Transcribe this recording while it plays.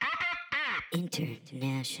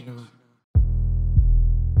International.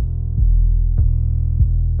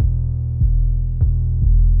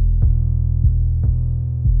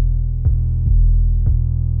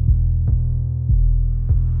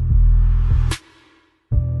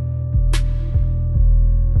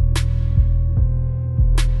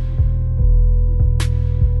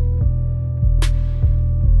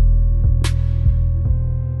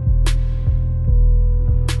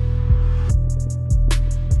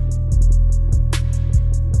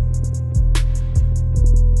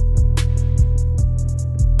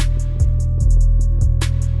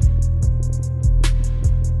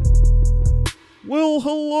 Well,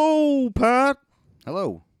 hello, Pat.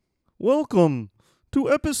 Hello. Welcome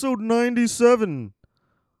to episode 97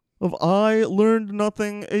 of I Learned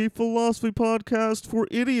Nothing, a philosophy podcast for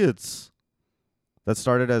idiots. That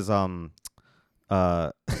started as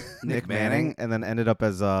Nick Manning and then ended up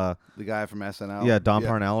as The guy from SNL. Don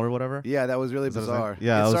Parnell or whatever. Yeah, that was really Is that his name? bizarre.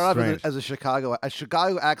 Yeah, it that was started off strange. as a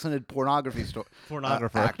Chicago accented pornography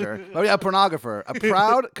Pornographer. actor. Oh yeah, pornographer, a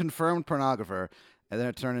proud confirmed pornographer, and then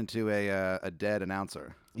it turned into a dead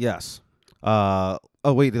announcer. Yes. Oh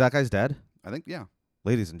wait, that guy's dead? I think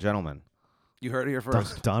Ladies and gentlemen, you heard it here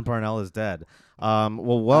first. Don Parnell is dead.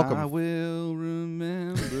 Well, welcome. I will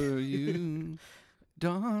remember you,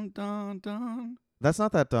 Don. That's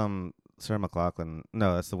not that Sarah McLachlan.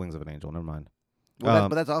 No, that's The Wings of an Angel. Never mind. Well,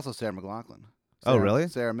 but that's also Sarah McLachlan. Oh, really?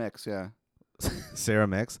 Sarah Mix, yeah. Sarah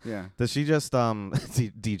Mix. Yeah. Does she just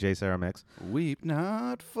DJ Sarah Mix? Weep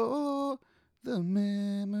not for the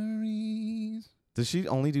memories. Does she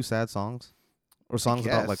only do sad songs? Or songs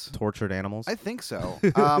about like guess. tortured animals? I think so.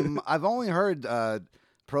 I've only heard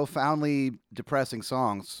profoundly depressing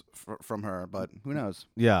songs from her, but who knows?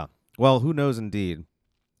 Yeah. Well, who knows indeed.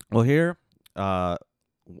 Well, here,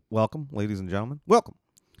 welcome, ladies and gentlemen. Welcome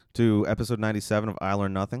to episode 97 of I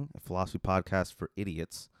Learn Nothing, a philosophy podcast for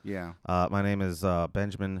idiots. Yeah. My name is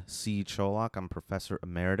Benjamin C. Cholak. I'm professor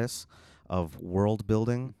emeritus of world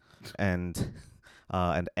building and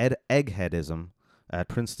eggheadism at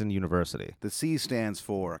Princeton University. The C stands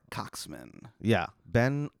for Coxman. Yeah,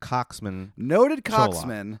 Ben Coxman. Noted Sholok.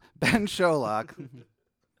 Coxman, Ben Sholok.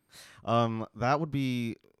 That would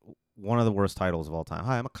be one of the worst titles of all time.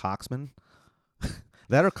 Hi, I'm a Coxman.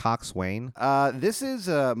 That or Coxswain. This is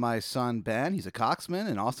my son Ben. He's a Coxman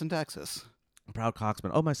in Austin, Texas. I'm proud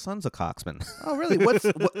Coxman. Oh, my son's a Coxman. Oh, really?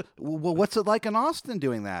 What's it like in Austin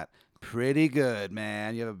doing that? Pretty good,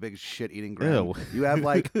 man. You have a big shit-eating grin. Ew. You have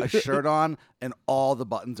like a shirt on and all the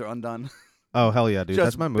buttons are undone. Oh, hell yeah, dude. Just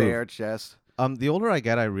That's my move. bare chest. The older I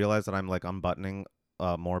get, I realize that I'm like unbuttoning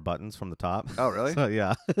more buttons from the top. Oh, really? So,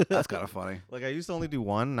 yeah. That's kind of funny. Like I used to only do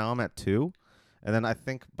one. Now I'm at two. And then I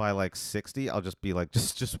think by like 60, I'll just be like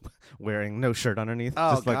just wearing no shirt underneath.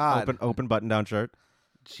 Oh, just like God. open button down shirt.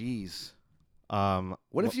 Jeez. Um,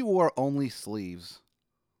 What if you wore only sleeves?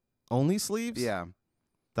 only sleeves? Yeah.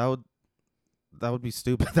 That would be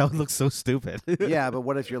stupid. That would look so stupid. Yeah, but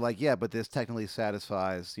what if you're like, yeah, but this technically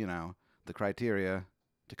satisfies, the criteria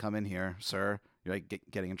to come in here, sir. You're like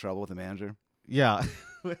getting in trouble with the manager. Yeah.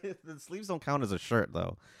 The sleeves don't count as a shirt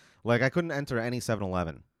though. Like I couldn't enter any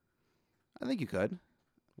 7-Eleven I think you could.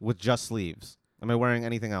 with just sleeves. Am I wearing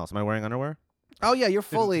anything else? Am I wearing underwear? Oh, yeah, you're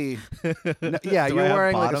fully... yeah, Do you're I have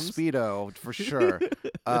wearing bottoms? like a Speedo for sure.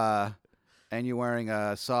 And you're wearing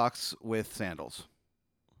socks with sandals.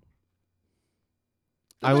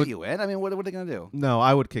 I would- you in. I mean, what are they going to do? No,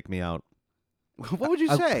 I would kick me out. What would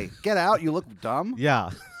you say? Get out? You look dumb? Yeah.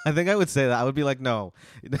 I think I would say that. I would be like, no,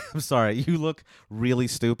 I'm sorry. You look really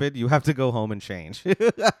stupid. You have to go home and change.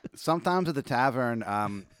 Sometimes at the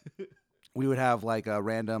tavern, we would have like a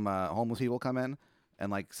random homeless people come in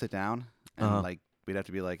and like sit down, and like we'd have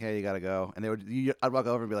to be like, "Hey, you gotta go," and I'd walk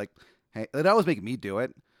over and be like, "Hey," they'd always make me do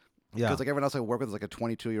it Yeah. because like everyone else I work with is like a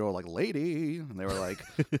 22-year-old like lady, and they were like,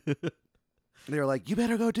 "You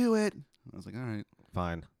better go do it." I was like, "All right,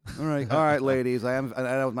 Fine. all right, ladies. I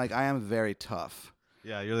am very tough.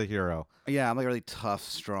 Yeah, you're the hero. Yeah, I'm like a really tough,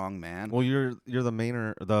 strong man. Well, you're the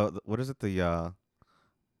Manor, the what is it? The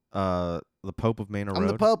Pope of Manor I'm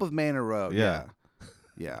Road. the Pope of Manor Road. Yeah.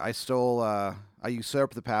 Yeah. I stole, I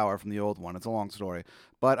usurped the power from the old one. It's a long story.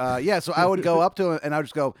 But yeah, so I would go up to him and I would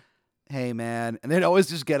just go, "Hey, man." And they'd always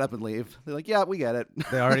just get up and leave. They're like, "Yeah, we get it."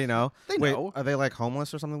 They already know. They Wait, know. are they like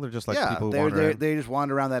homeless or something? They're just like yeah, people who wander around? they just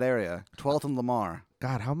wander around that area. 12th and Lamar.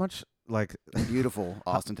 God, how much like Beautiful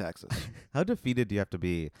Austin, Texas. how defeated do you have to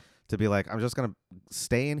be like, I'm just gonna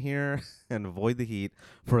stay in here and avoid the heat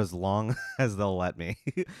for as long as they'll let me,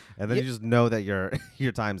 and then you just know that your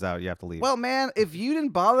time's out. You have to leave. Well, man, if you didn't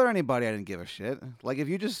bother anybody, I didn't give a shit. Like, if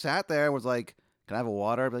you just sat there and was like, can I have a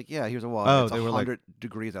water? I'd be like, yeah, here's a water. Oh, It's they were like- 100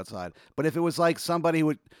 degrees outside. But if it was like somebody who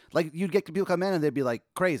would, like, you'd get people come in and they'd be like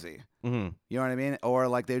crazy. Mm-hmm. You know what I mean? Or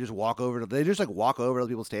like they just walk over to other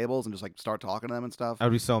people's tables and just like start talking to them and stuff. I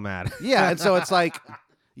would be so mad. Yeah, and so it's like,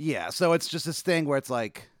 yeah, so it's just this thing where it's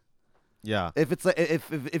like, Yeah. if it's like,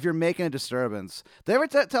 if you're making a disturbance, they ever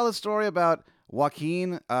tell a story about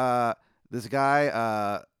Joaquin? This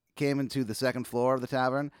guy came into the second floor of the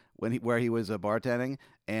tavern where he was bartending,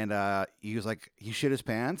 and he was like, he shit his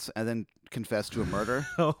pants and then confessed to a murder.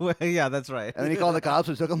 Oh, yeah, that's right. And then he called the cops.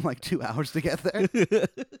 It took him like 2 hours to get there.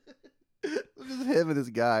 Just him and this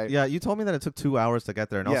guy. Yeah, you told me that it took 2 hours to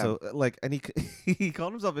get there, and Yeah. also like, and he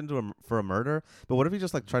called himself into for a murder. But what if he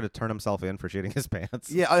just like tried to turn himself in for shitting his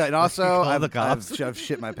pants? Yeah, and also called the cops. I've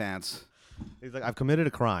shit my pants. He's like, I've committed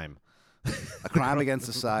a crime. A crime against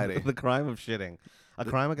society. The crime of shitting. A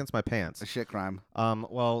crime against my pants. A shit crime.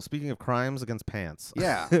 Well, speaking of crimes against pants.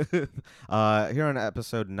 Yeah. Here on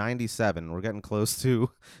episode 97, we're getting close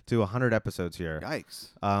to 100 episodes here. Yikes.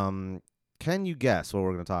 Can you guess what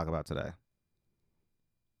we're going to talk about today?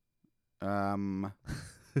 Let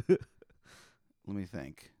me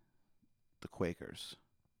think. The Quakers.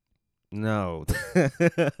 No.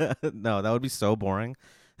 No, that would be so boring.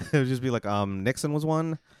 It would just be like, Nixon was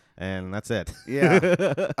one, and that's it.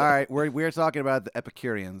 Yeah. All right, we're talking about the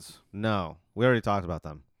Epicureans. No, we already talked about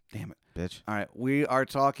them. Damn it. Bitch. All right, we are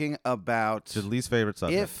talking about It's your least favorite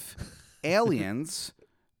subject. if aliens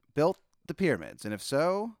built the pyramids, and if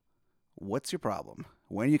so, what's your problem?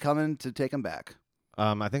 When are you coming to take them back?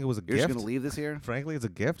 I think it was a You're just gift. gonna leave this here? Frankly, it's a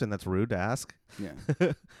gift, and that's rude to ask. Yeah.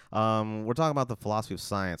 We're talking about the philosophy of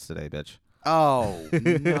science today, bitch. Oh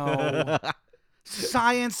no.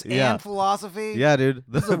 Science Yeah. and philosophy? Yeah, dude.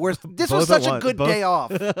 This is the worst. This Both was at such a once. good Both- day off.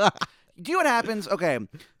 Do you know what happens? Okay,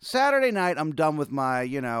 Saturday night, I'm done with my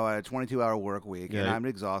 22-hour work week, and Yeah. I'm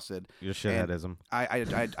exhausted. Your shitheadism.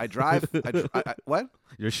 I drive. What?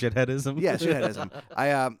 Your shitheadism. Yeah,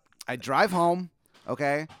 shitheadism. I drive home.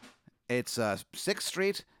 Okay, it's 6th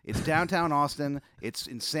Street. It's downtown Austin. It's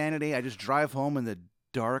insanity. I just drive home in the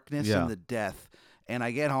darkness Yeah. and the death, and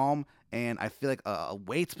I get home and I feel like a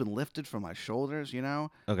weight's been lifted from my shoulders.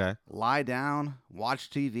 Okay. Lie down, watch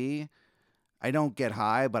TV. I don't get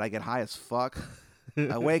high, but I get high as fuck.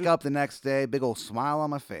 I wake up the next day, big old smile on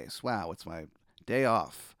my face. Wow, it's my day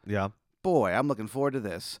off. Yeah. Boy, I'm looking forward to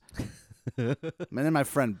this. And then my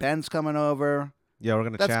friend Ben's coming over. Yeah, we're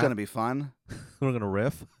gonna That's chat. going to be fun. We're gonna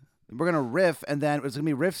riff. We're going to riff, and then it's going to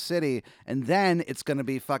be Riff City, and then it's going to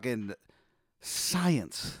be fucking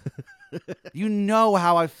science. You know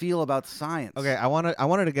how I feel about science. Okay, I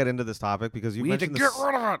wanted to get into this topic because you We need to mentioned get this.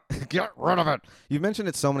 rid of it. Get rid of it. You've mentioned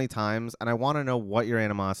it so many times, and I want to know what your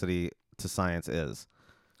animosity to science is.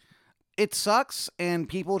 It sucks, and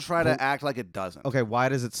people try to act like it doesn't. Okay, why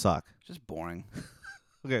does it suck? It's just boring.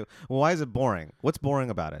 Okay, well, why is it boring? What's boring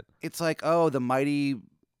about it? It's like, oh, the mighty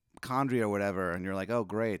chondria or whatever, and you're like, oh,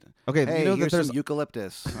 great. Okay, Hey, you know that here's there's some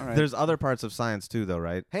eucalyptus. All right. there's other parts of science too, though,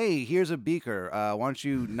 right? Hey, here's a beaker. Why don't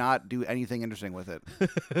you not do anything interesting with it?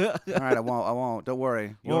 All right, I won't. Don't worry.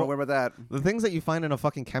 You Well, don't worry about that. The things that you find in a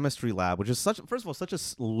fucking chemistry lab, which is such first of all such a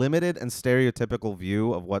limited and stereotypical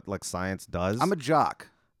view of what like science does. I'm a jock.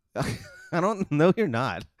 I don't know. You're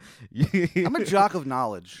not. I'm a jock of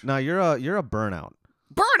knowledge. No, you're a burnout.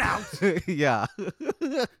 Burnout. Yeah.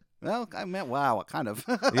 Well, I meant wow, kind of.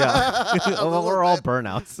 Yeah. A Well, little we're all bit.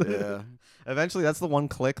 burnouts. Yeah. Eventually, that's the one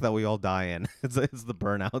click that we all die in. It's the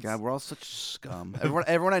burnouts. God, we're all such scum.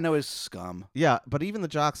 Everyone I know is scum. Yeah, but even the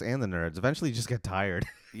jocks and the nerds eventually just get tired.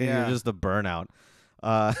 And Yeah. you're just a burnout.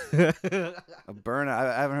 A burnout.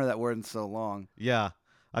 I haven't heard that word in so long. Yeah.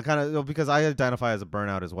 I kind of because I identify as a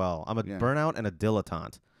burnout as well. I'm a Yeah. burnout and a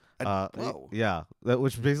dilettante. Whoa. Yeah,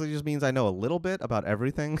 which basically just means I know a little bit about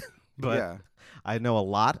everything, but yeah. I know a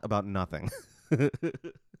lot about nothing.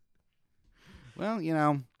 Well,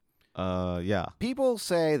 Yeah. people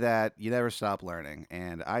say that you never stop learning,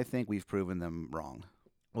 and I think we've proven them wrong.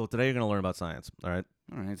 Well, today you're going to learn about science, all right?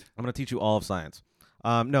 All right. I'm going to teach you all of science.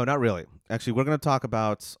 No, not really. Actually, we're going to talk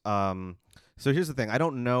about so here's the thing. I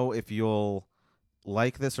don't know if you'll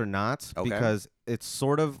like this or not Okay. because it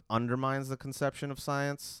sort of undermines the conception of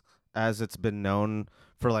science as it's been known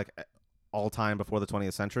for like all time before the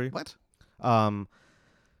 20th century. What?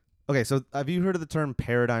 Okay, so have you heard of the term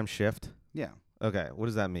paradigm shift? Yeah. Okay, what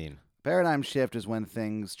does that mean? Paradigm shift is when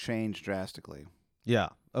things change drastically. Yeah.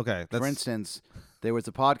 Okay, that's For instance, there was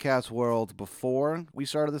a podcast world before we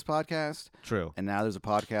started this podcast, true. and now there's a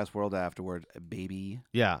podcast world afterward, baby.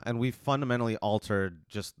 Yeah, and we fundamentally altered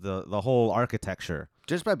just the whole architecture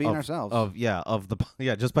Just by being of, ourselves.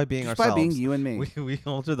 just by being Just ourselves. by being you and me. We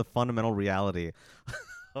alter the fundamental reality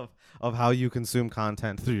of how you consume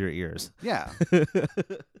content through your ears. Yeah.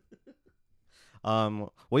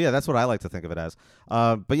 Well, yeah, that's what I like to think of it as.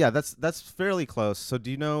 But yeah, that's fairly close. So do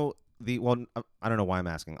you know I don't know why I'm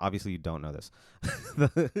asking. Obviously, you don't know this.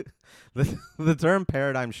 the term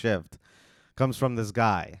paradigm shift comes from this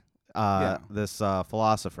guy, this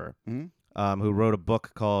philosopher, who wrote a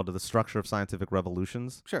book called The Structure of Scientific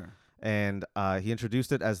Revolutions. Sure. And he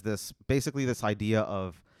introduced it as this idea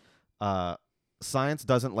of science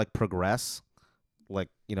doesn't like progress like,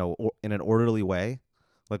 in an orderly way.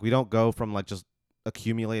 Like we don't go from like just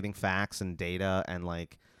accumulating facts and data and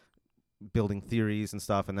like building theories and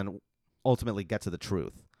stuff and then ultimately get to the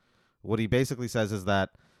truth. What he basically says is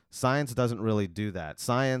that science doesn't really do that.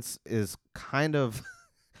 Science is kind of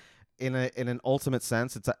in an ultimate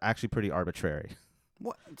sense, it's actually pretty arbitrary.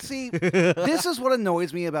 What? See, this is what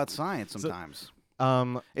annoys me about science sometimes.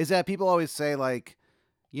 Is that people always say like,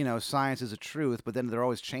 science is a truth, but then they're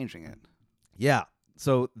always changing it. Yeah.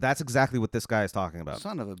 So that's exactly what this guy is talking about.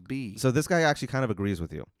 Son of a bee. So this guy actually kind of agrees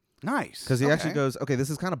with you. Nice. Because he actually goes, okay, this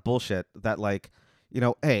is kind of bullshit that like,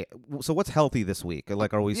 hey, so what's healthy this week?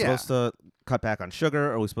 Like, are we supposed to cut back on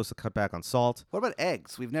sugar? Are we supposed to cut back on salt? What about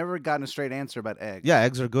eggs? We've never gotten a straight answer about eggs. Yeah,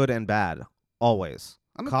 eggs are good and bad. Always.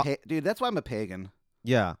 Dude, that's why I'm a pagan.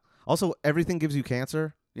 Yeah. Also, everything gives you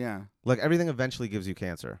cancer. Yeah. Like, everything eventually gives you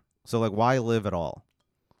cancer. So, like, why live at all?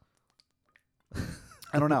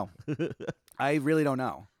 I don't know. I really don't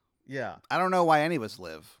know. Yeah. I don't know why any of us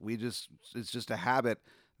live. It's just a habit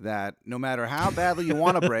that no matter how badly you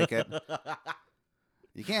want to break it,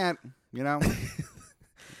 you can't, Hey,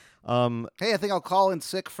 I think I'll call in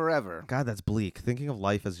sick forever. God, that's bleak. Thinking of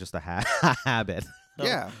life as just a habit.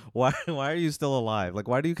 Yeah. Why are you still alive? Like,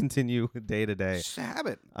 why do you continue day to day? It's just a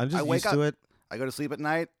habit. I'm just used to it. I go to sleep at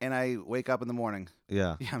night and I wake up in the morning.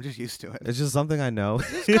 Yeah. Yeah, I'm just used to it. It's just something I know.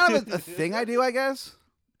 It's kind of a thing I do, I guess.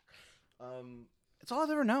 It's all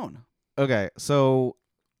I've ever known. Okay, so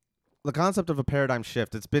the concept of a paradigm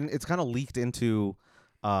shift, it's kind of leaked into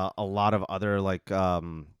a lot of other like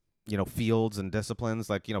fields and disciplines.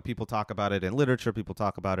 Like, people talk about it in literature, people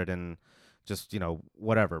talk about it in just,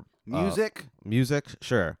 whatever. Music,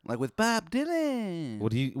 sure. like with Bob Dylan.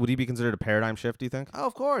 Would he be considered a paradigm shift, do you think? Oh,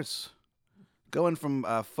 of course. Going from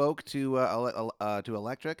folk to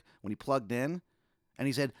electric when he plugged in, and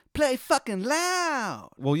he said, "Play fucking loud."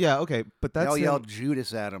 Well, yeah, okay, but that's they all yelled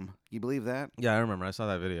Judas at him. You believe that? Yeah, I remember. I saw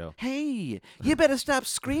that video. Hey, you better stop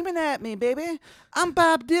screaming at me, baby. I'm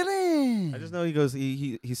Bob Dylan. I just know he goes.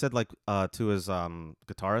 He said like to his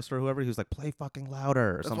guitarist or whoever. He was like, "Play fucking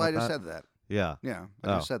louder" or That's something why like I just that. said that. Yeah. Yeah,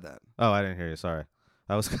 I just said that. Oh, I didn't hear you. Sorry.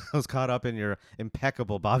 I was caught up in your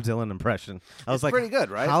impeccable Bob Dylan impression. I was like, pretty good,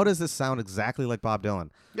 right? How does this sound exactly like Bob Dylan?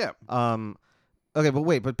 Yeah. Okay, but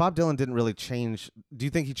wait, but Bob Dylan didn't really change. Do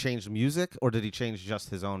you think he changed music, or did he change just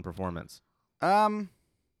his own performance? Well,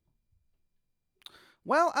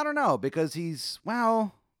 I don't know because it's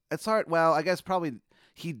hard. Well, I guess probably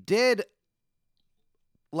he did.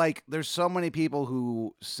 Like, there's so many people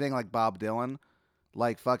who sing like Bob Dylan.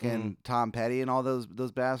 Like fucking Tom Petty and all those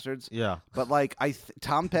bastards. Yeah. But like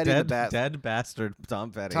Tom Petty dead bastard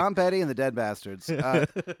Tom Petty. Tom Petty and the Dead Bastards.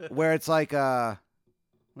 Where it's like well,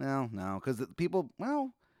 no, because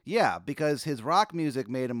because his rock music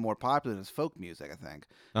made him more popular than his folk music, I think.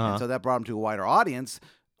 And so that brought him to a wider audience,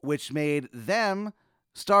 which made them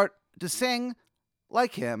start to sing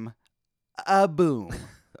like him. Boom.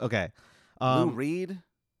 Okay. Lou Reed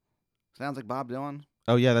sounds like Bob Dylan.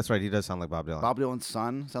 Oh, yeah, that's right. He does sound like Bob Dylan. Bob Dylan's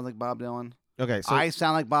son sounds like Bob Dylan. Okay, so I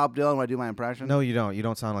sound like Bob Dylan when I do my impression. No, you don't. You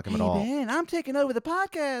don't sound like him at all. Man, I'm taking over the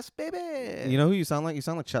podcast, baby. You know who you sound like? You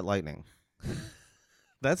sound like Chet Lightning.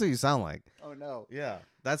 That's who you sound like. Oh, no. Yeah.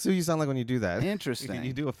 That's who you sound like when you do that. Interesting.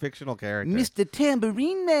 You do a fictional character. Mr.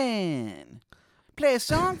 Tambourine Man. Play a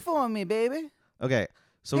song for me, baby. Okay.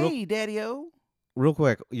 So hey, Daddy-O. Real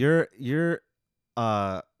quick, your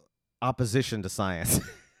opposition to science,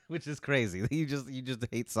 which is crazy. You just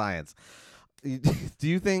hate science. Do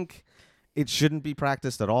you think it shouldn't be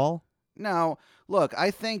practiced at all? No. Look,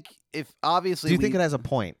 I think if obviously Do you think it has a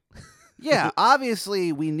point? Yeah,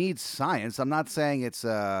 obviously we need science. I'm not saying it's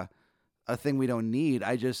a thing we don't need.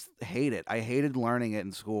 I just hate it. I hated learning it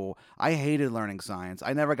in school. I hated learning science.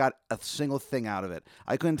 I never got a single thing out of it.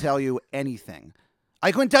 I couldn't tell you anything.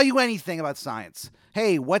 I couldn't tell you anything about science.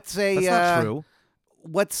 Hey, what's a... That's not true.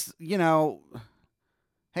 What's,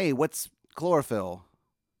 hey, what's chlorophyll?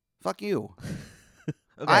 Fuck you.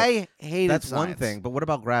 Okay. I hated That's science. one thing, but what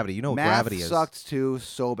about gravity? You know what Math gravity is. sucked too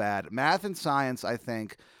so bad. Math and science, I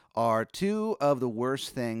think, are two of the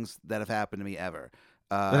worst things that have happened to me ever.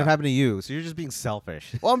 Then it happened to you, so you're just being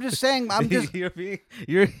selfish. Well, I'm just saying. I'm just.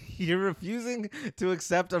 you're refusing to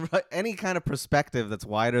accept any kind of perspective that's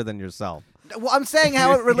wider than yourself. Well, I'm saying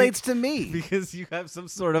how it relates to me. Because you have some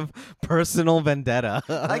sort of personal vendetta.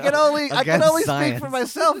 I can only speak science. for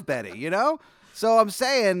myself, Betty. You know. So I'm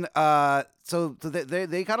saying. So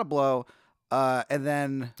they kind of blow. And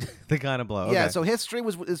then They kind of blow. yeah. Okay. So history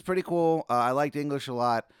is pretty cool. I liked English a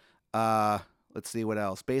lot. Let's see what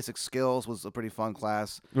else. Basic skills was a pretty fun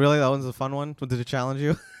class. Really, that one's a fun one. Did it challenge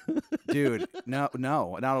you? Dude, no,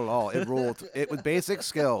 not at all. It ruled. It was basic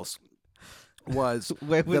skills. Was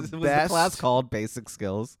Wait, was the the best class called Basic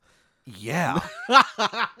Skills? Yeah.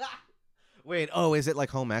 Wait, is it like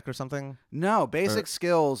home ec or something? No, basic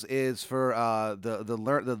skills is for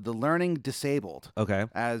the learning disabled. Okay.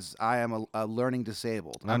 As I am a learning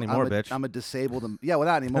disabled. Not anymore, bitch. I'm a disabled. Yeah, well,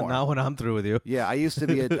 not anymore. Not when I'm through with you. Yeah, I used to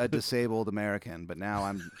be a disabled American, but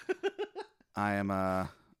now I am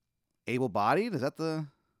able-bodied. Is that the?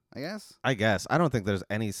 I guess. I don't think there's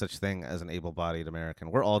any such thing as an able-bodied American.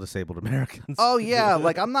 We're all disabled Americans. Oh yeah,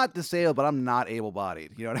 like I'm not disabled, but I'm not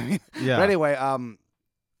able-bodied. You know what I mean? Yeah. But anyway,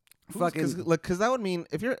 fucking because that would mean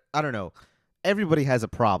if you're, I don't know, everybody has a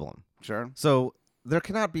problem. sure. So there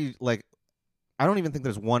cannot be like, I don't even think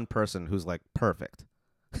there's one person who's like perfect.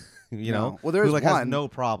 You know? Well, there is who like one. has no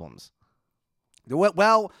problems.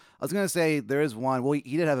 Well, I was gonna say there is one. Well,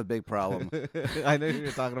 he did have a big problem. I know you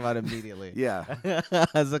were talking about immediately. Yeah,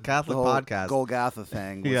 As a Catholic the whole podcast. Golgotha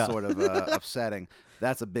thing was Yeah. sort of upsetting.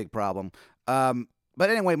 That's a big problem. But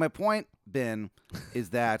anyway, my point, Ben, is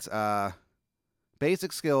that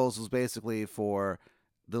basic skills was basically for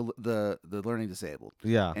the learning disabled,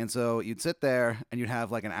 Yeah. and so you'd sit there and you'd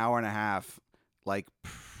have like an hour and a half, like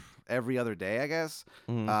every other day, I guess.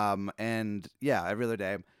 Mhm. And yeah, every other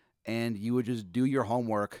day, and you would just do your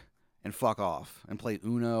homework and fuck off and play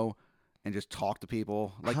Uno and just talk to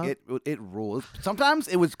people. Like How- it rules. Sometimes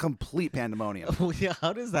it was complete pandemonium. Well, yeah,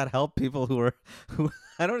 how does that help people who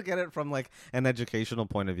I don't get it from like an educational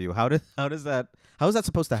point of view. How is that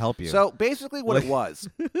supposed to help you? So basically, what it Like- was,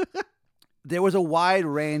 there was a wide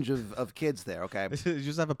range of kids there. Okay. you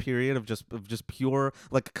just have a period of just pure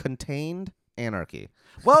like contained anarchy.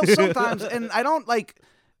 Well, sometimes, and I don't like.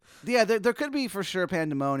 Yeah, there could be for sure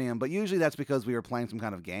pandemonium, but usually that's because we were playing some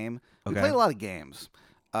kind of game. We Okay. played a lot of games,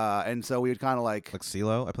 and so we would kind of like. Like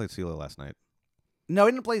CeeLo? I played CeeLo last night. No,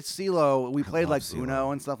 we didn't play CeeLo. We played love like CeeLo.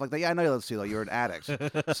 Uno and stuff like that. Yeah, I know you love CeeLo. You're an addict.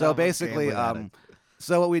 I'm So a basically, gambling addict.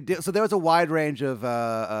 so what we did. So there was a wide range of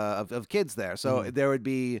kids there. So Mhm. there would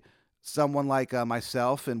be someone like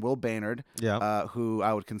myself and Will Baynard, Yeah. who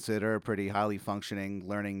I would consider pretty highly functioning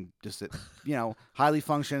highly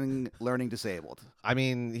functioning learning disabled. I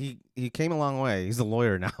mean, he came a long way. He's a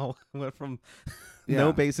lawyer now. Went from Yeah.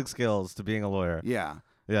 no basic skills to being a lawyer. Yeah.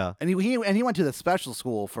 Yeah. And he went to the special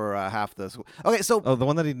school for half the school. Okay, so Oh, the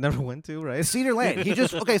one that he never went to, right? Cedar Lane.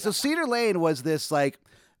 So Cedar Lane was this like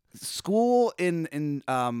school in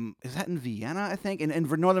is that in Vienna, I think, in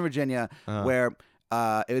Northern Virginia, Uh-huh. where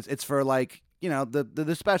it's for like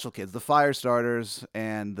the special kids, the fire starters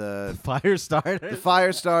and the Fire starter.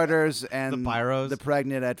 fire starters and The pyros? the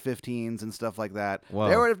pregnant at 15s and stuff like that. Whoa.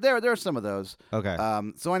 There are some of those. Okay.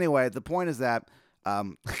 So anyway, the point is that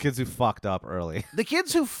Kids who fucked up early. the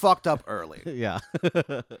kids who fucked up early. Yeah.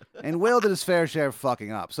 And Will did his fair share of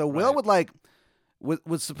fucking up. So Will Right. would like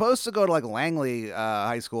was supposed to go to like Langley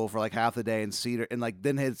High School for like half the day and Cedar and like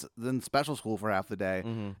then special school for half the day.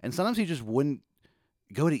 Mhm. And sometimes he just wouldn't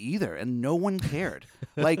go to either and no one cared.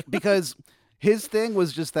 Like because his thing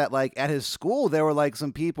was just that like at his school there were like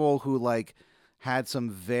some people who like had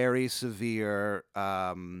some very severe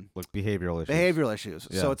Like behavioral issues. behavioral issues.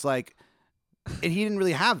 Yeah. So it's like and he didn't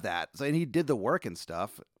really have that. So and he did the work and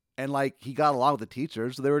stuff. And like he got along with the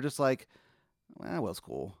teachers. So they were just like, Will's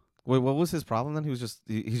cool. Wait, what was his problem then? He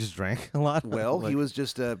just drank a lot. Will, Like- he was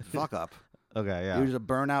just a fuck up. Okay, yeah. He was a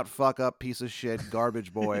burnout fuck up piece of shit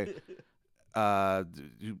garbage boy.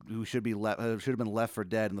 Who should have been left for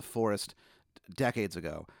dead in the forest decades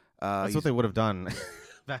ago. That's what they would have done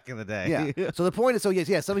back in the day. Yeah. So the point is,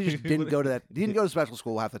 somebody just didn't go to that. He didn't go to special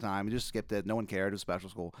school half the time. He just skipped it. No one cared. It was special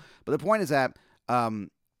school. But the point is that,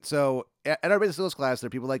 so at our basic skills class, there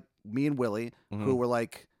are people like me and Willie who Mhm. were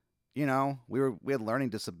like, we had learning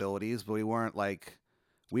disabilities, but we weren't like,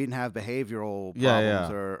 we didn't have behavioral problems Yeah, yeah.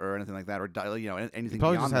 or anything like that, or anything He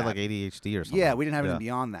probably beyond just had that. like ADHD or something. Yeah, we didn't have Yeah. anything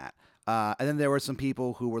beyond that. And then there were some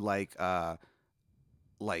people who were like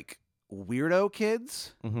weirdo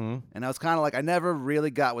kids, Mm-hmm. and I was kind of like, I never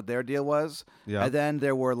really got what their deal was. Yeah. And then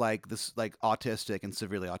there were like this like autistic and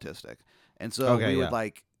severely autistic, and so Okay, we yeah. would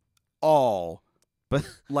like all But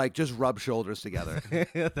like just rub shoulders together.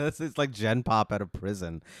 it's like Gen Pop out of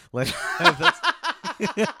prison. Like that's,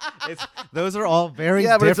 those are all very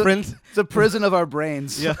Yeah, but different. It's a prison of our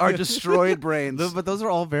brains, Yeah. our destroyed brains. But those are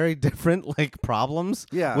all very different like problems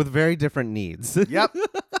Yeah. with very different needs. Yep.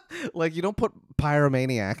 Like you don't put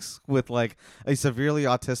pyromaniacs with like a severely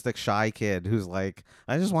autistic shy kid who's like,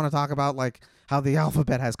 I just want to talk about like how the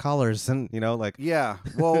alphabet has colors and like Yeah.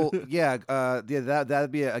 Well, yeah.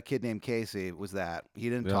 That'd be a kid named Casey. Was that he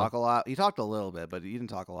didn't Yeah. talk a lot? He talked a little bit, but he didn't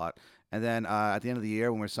talk a lot. And then at the end of the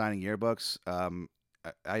year, when we're signing yearbooks,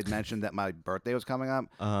 I had mentioned that my birthday was coming up,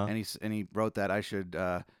 uh-huh. and he wrote that I should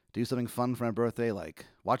do something fun for my birthday, like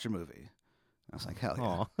watch a movie. I was like, hell yeah.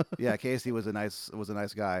 Aw. Yeah, Casey was a nice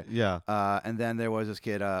guy. Yeah. And then there was this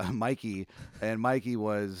kid, Mikey, and Mikey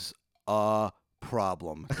was a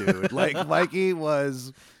problem, dude. Like Mikey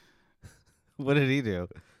was. What did he do?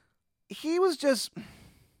 He was just.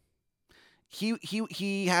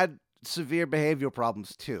 He had severe behavioral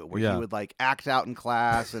problems too, where Yeah. he would like act out in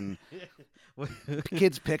class and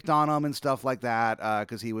kids picked on him and stuff like that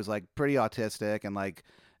because he was like pretty autistic and like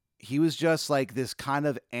he was just like this kind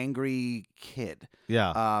of angry kid.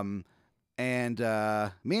 Yeah. And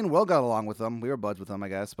me and Will got along with him. We were buds with him, I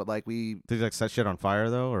guess. But like Did he like set shit on fire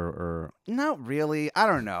though, or not really. I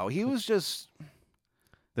don't know. He was just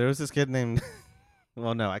there was this kid named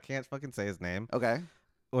well, no, I can't fucking say his name. okay.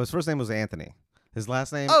 Well, his first name was Anthony. His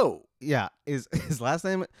last name Oh, yeah, his last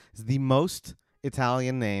name is the most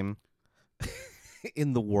Italian name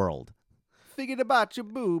in the world. figured about your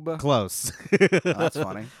boob. Close. That's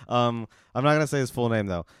funny. I'm not gonna say his full name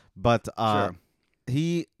though, but Sure.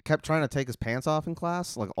 he kept trying to take his pants off in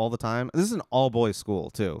class like all the time. This is an all boys school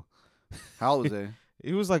too. How old was he?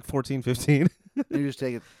 He was like 14, 15. You just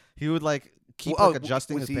take it. He would like keep Well, like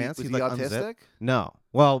adjusting was his pants. Was He'd he like autistic? unzip. No.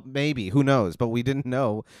 Well, maybe. Who knows? But we didn't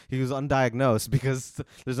know. He was undiagnosed because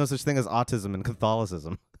there's no such thing as autism in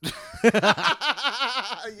Catholicism.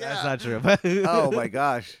 That's not true. Oh my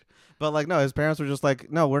gosh. But like, no, his parents were just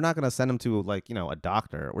like, no, we're not going to send him to like, a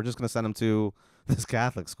doctor. We're just going to send him to this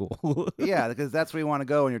Catholic school. Yeah, because that's where you want to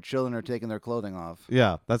go when your children are taking their clothing off.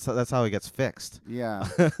 Yeah, that's how he gets fixed. Yeah.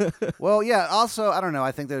 Well, yeah. Also, I don't know.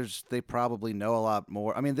 I think they probably know a lot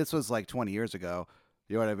more. I mean, this was like 20 years ago.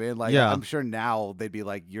 You know what I mean? Like, Yeah. I'm sure now they'd be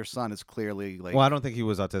like, your son is clearly like. Well, I don't think he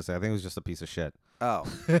was autistic. I think he was just a piece of shit. Oh.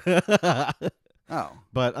 Oh.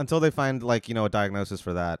 But until they find like, a diagnosis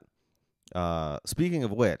for that. Speaking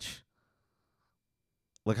of which,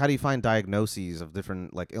 like, how do you find diagnoses of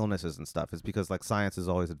different like illnesses and stuff? It's because like science is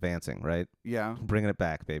always advancing, right? Yeah. Bringing it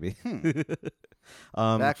back, baby.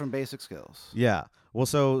 Back from basic skills. Yeah. Well,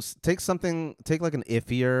 so take like an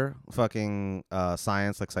iffier fucking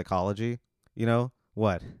science like psychology.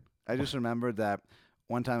 What? I just remembered that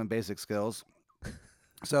one time in basic skills.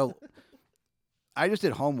 So I just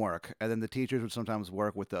did homework, and then the teachers would sometimes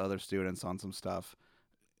work with the other students on some stuff.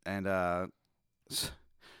 And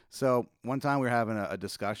so one time we were having a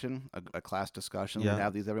discussion, a class discussion. Yeah. We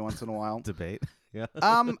have these every once in a while. Debate. Yeah.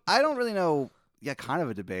 I don't really know. Yeah, kind of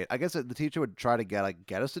a debate. I guess the teacher would try to get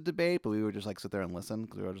us to debate, but we would just like sit there and listen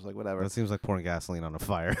because we were just like whatever. That seems like pouring gasoline on a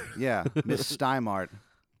fire. Yeah, Miss Steinmart.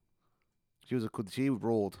 She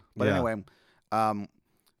ruled. But Yeah. anyway,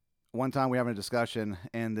 one time we were having a discussion,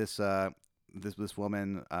 and this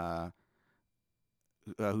woman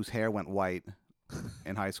whose hair went white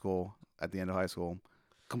in high school, at the end of high school,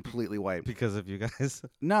 completely white. Because of you guys.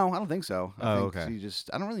 No, I don't think so. I think okay.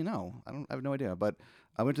 I don't really know. I have no idea. But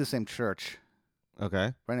I went to the same church.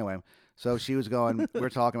 Okay. But anyway, so she was going, we were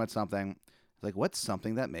talking about something. Like, what's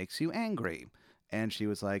something that makes you angry? And she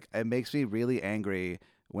was like, it makes me really angry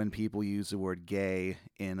when people use the word gay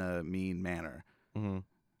in a mean manner, Mm-hmm.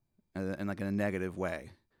 and like in a negative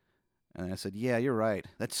way. And I said, yeah, you're right.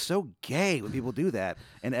 That's so gay when people do that.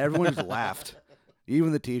 And everyone just laughed.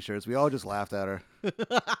 Even the teachers. We all just laughed at her.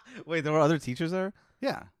 Wait, there were other teachers there?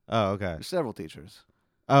 Yeah. Oh, okay. There's several teachers.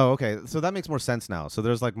 Oh, okay. So that makes more sense now. So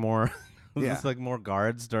there's like more Yeah. there's like more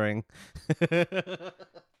guards during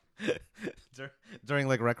during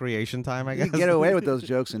like recreation time, I You guess. could get away with those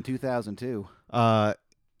jokes in 2002.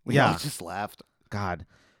 We Yeah. all just laughed. God.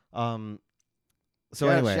 So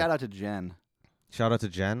Yeah, anyway, shout out to Jen. shout out to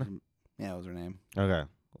Jen. Yeah, that was her name. Okay.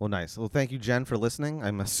 Well, nice. Well, thank you, Jen, for listening.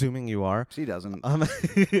 I'm assuming you are. She doesn't. Um,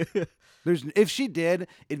 If she did,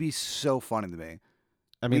 it'd be so funny to me.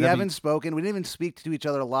 I mean, We that'd haven't be, spoken. We didn't even speak to each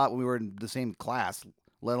other a lot when we were in the same class,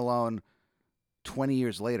 let alone 20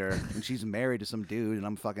 years later. And she's married to some dude, and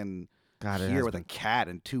I'm fucking God, it here has with been- a cat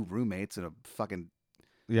and 2 roommates and a fucking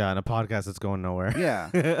yeah, and a podcast that's going nowhere. yeah,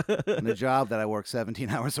 and a job that I work 17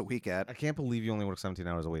 hours a week at. I can't believe you only work 17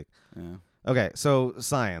 hours a week. Yeah. Okay, so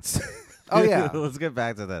science. Oh, yeah. Let's get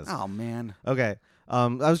back to this. Oh, man. Okay. I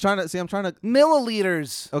was trying to see. I'm trying to.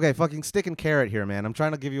 Milliliters. Okay, fucking stick and carrot here, man. I'm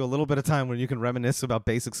trying to give you a little bit of time when you can reminisce about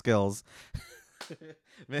basic skills.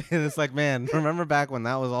 Man, it's like, man, remember back when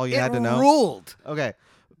that was all you had to know? Ruled.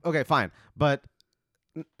 Okay, fine. But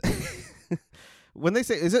when they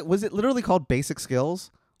say, was it literally called basic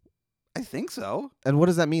skills? I think so. And what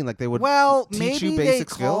does that mean? Like they would teach maybe you they basic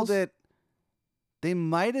called skills? it. They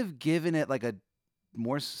might have given it like a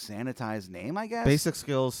more sanitized name, I guess. Basic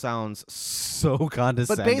skills sounds so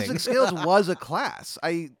condescending. But basic skills was a class.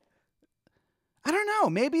 I don't know.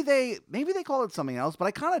 Maybe they call it something else, but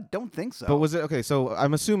I kind of don't think so. But was it okay? So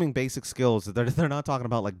I'm assuming basic skills. They're not talking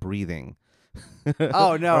about like breathing.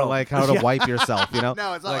 Oh no! Or like how to Yeah. wipe yourself. You know?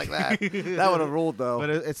 No, it's not like that. That would have ruled though. But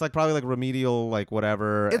it's like probably like remedial, like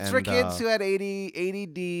whatever. It's for and, kids who had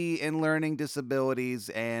ADD and learning disabilities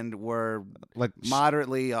and were like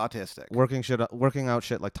moderately autistic. working out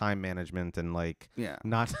shit like time management and like Yeah.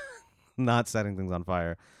 not not setting things on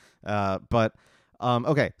fire. But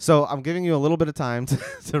okay, so I'm giving you a little bit of time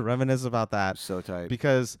to reminisce about that So tight.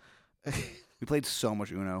 because We played so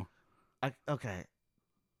much Uno.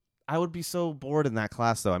 I would be so bored in that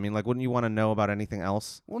class though. I mean, like, wouldn't you want to know about anything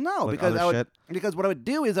else? Well, no, Like because other shit? because what I would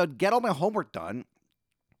do is I would get all my homework done,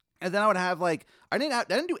 and then I would have like I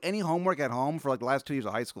didn't do any homework at home for like the last 2 years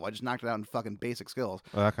of high school. I just knocked it out in fucking basic skills.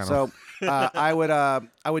 Well, that kind of. So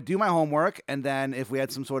I would do my homework, and then if we had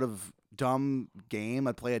some sort of dumb game,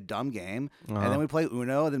 I'd play a dumb game, and then we'd play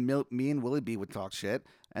Uno. And then me and Willie B would talk shit,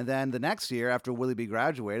 and then the next year after Willie B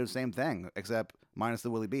graduated, the same thing except minus the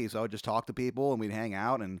Willie B. So I would just talk to people, and we'd hang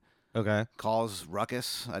out and Okay. cause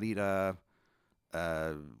ruckus. I'd eat what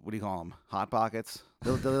do you call them? Hot Pockets.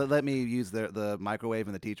 They'll let me use the microwave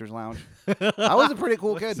in the teacher's lounge. I was a pretty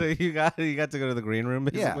cool kid. So you got to go to the green room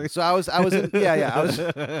basically. Yeah. So I was I was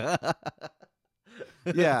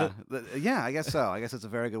yeah, I guess so. I guess it's a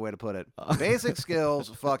very good way to put it. Basic skills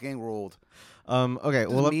fucking ruled. Okay.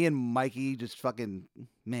 Just Well, me and Mikey just fucking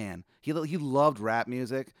man. He loved rap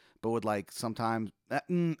music, but would like sometimes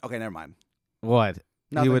okay, never mind. what?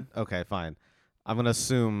 Nothing. You would. Okay, fine. I'm gonna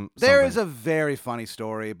assume There is something. a very funny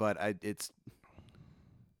story, but it's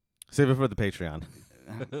Save it for the Patreon.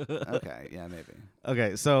 okay, yeah, maybe.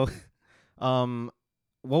 Okay, so,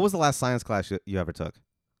 what was the last science class you ever took?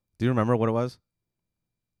 Do you remember what it was?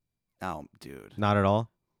 Oh, dude. Not at all.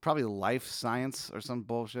 Probably life science or some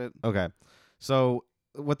bullshit. Okay, so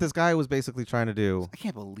what this guy was basically trying to do. I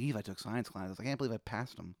can't believe I took science classes. I can't believe I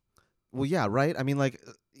passed them. Well, yeah, right. I mean, like,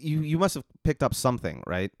 you must have picked up something,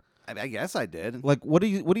 right? I guess I did. Like, what do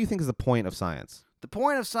you think is the point of science? The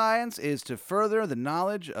point of science is to further the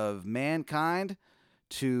knowledge of mankind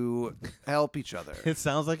to help each other. It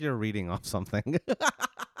sounds like you're reading off something.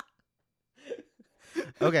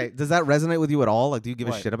 Okay, does that resonate with you at all? Like, do you give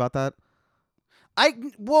a What? shit about that?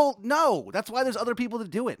 Well, no. That's why there's other people to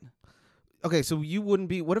do it. Okay, so you wouldn't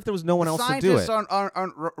be. What if there was no one else to do it? Scientists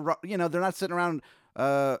aren't they're not sitting around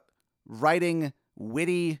writing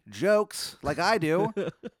witty jokes like I do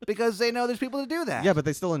because they know there's people to do that. Yeah, but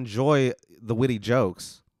they still enjoy the witty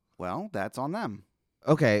jokes. Well, that's on them.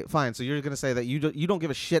 Okay, fine. So you're gonna say that you don't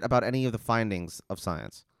give a shit about any of the findings of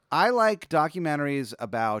science. I like documentaries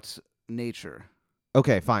about nature,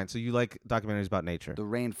 Okay, fine. So you like documentaries about nature. the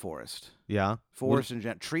rainforest, Yeah. forest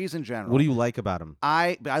trees in general. What do you like about them?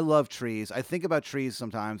 I love trees. I think about trees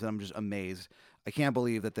sometimes and I'm just amazed. I can't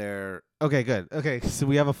believe that they're Okay, good. Okay, so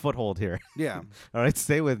we have a foothold here. yeah. All right,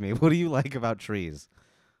 stay with me. What do you like about trees?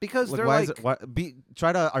 Because Like, they're why like is it? Why,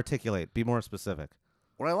 try to articulate. Be more specific.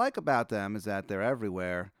 what I like about them is that they're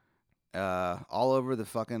everywhere, all over the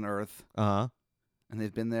fucking earth, Uh and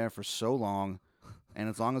they've been there for so long. And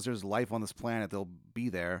as long as there's life on this planet, they'll be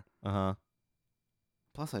there. huh. Uh huh.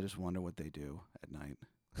 Plus, I just wonder what they do at night.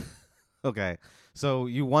 Okay. So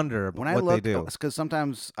you wonder When I what look, they do. because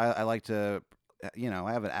sometimes I like to,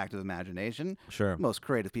 I have an active imagination. Sure. Most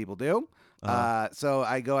creative people do. So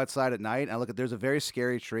I go outside at night and I look at. There's a very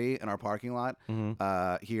scary tree in our parking lot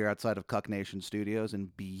here outside of Cuck Nation Studios in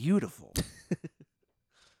beautiful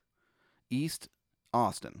East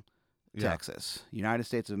Austin, Texas, United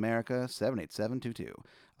States of America 78722.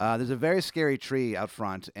 There's a very scary tree out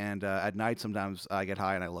front, and at night sometimes I get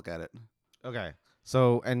high and I look at it. Okay.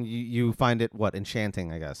 So and you find it what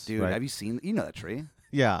enchanting, I guess. Dude, right? have you seen? You know that tree?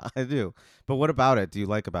 Yeah, I do. But what about it do you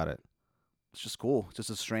like about it? It's just cool. It's just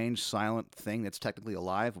a strange, silent thing that's technically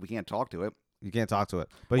alive. We can't talk to it. You can't talk to it.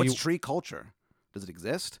 But What's you tree culture? Does it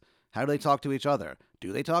exist? How do they talk to each other?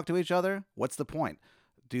 Do they talk to each other? What's the point?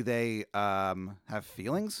 Do they have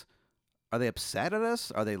feelings? Are they upset at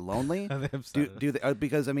us? Are they lonely? Are they upset? Do they?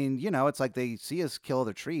 Because I mean, it's like they see us kill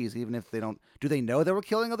other trees, even if they don't. Do they know that we're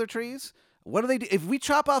killing other trees? What do they do if we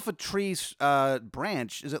chop off a tree's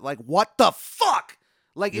branch? Is it like what the fuck?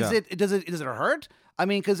 Like, Yeah. does it hurt? I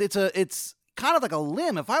mean, because it's kind of like a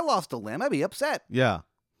limb. If I lost a limb, I'd be upset. Yeah.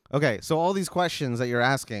 Okay, so all these questions that you're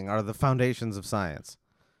asking are the foundations of science.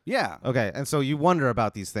 Yeah. Okay, and so you wonder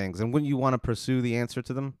about these things, and wouldn't you want to pursue the answer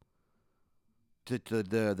to them?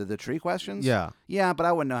 The tree questions. Yeah. Yeah, but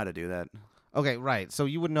I wouldn't know how to do that. Okay, right. So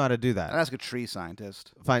you wouldn't know how to do I'd that. ask a tree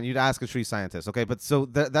scientist. Fine, you'd ask a tree scientist. Okay, but so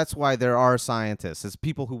that's why there are scientists. It's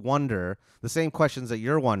people who wonder the same questions that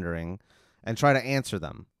you're wondering and try to answer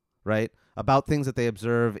them, right? About things that they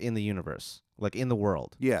observe in the universe, like in the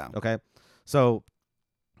world. Yeah. Okay? So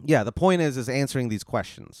yeah, the point is answering these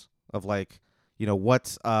questions of like,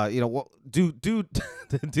 what do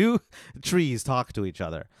do trees talk to each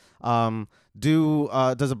other?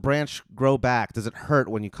 Does a branch grow back? Does it hurt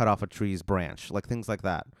when you cut off a tree's branch? Like things like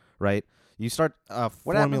that, right? You start What happens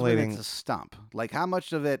when formulating. it's a stump? Like, how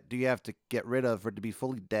much of it do you have to get rid of for it to be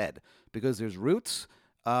fully dead? Because there's roots.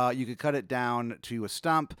 You could cut it down to a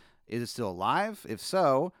stump. Is it still alive? If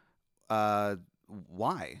so,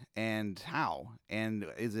 why and how? And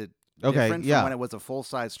is it different yeah. from when it was a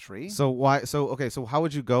full-size tree? So why? So how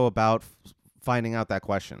would you go about finding out that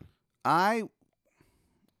question?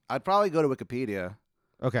 I'd probably go to Wikipedia.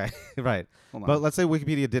 Okay, right. Hold on. But let's say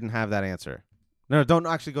Wikipedia didn't have that answer. No, don't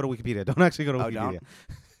actually go to Wikipedia. Don't actually go to Oh, Wikipedia.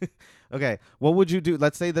 Okay, what would you do?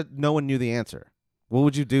 Let's say that no one knew the answer. What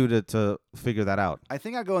would you do to figure that out? I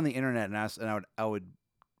think I'd go on the internet and ask, and I would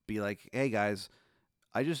be like, "Hey guys,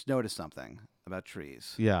 I just noticed something about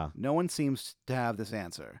trees. Yeah. No one seems to have this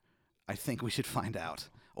answer. I think we should find out,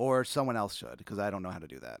 or someone else should, because I don't know how to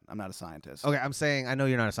do that. I'm not a scientist. Okay, I'm saying I know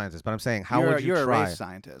you're not a scientist, but I'm saying how would you you're try? a race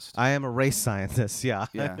scientist. I am a race scientist. Yeah.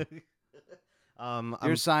 Yeah. I'm-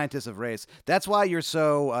 You're a scientist of race. That's why you're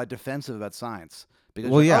so defensive about science. Because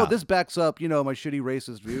Well, you're, yeah. oh, this backs up, my shitty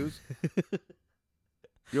racist views.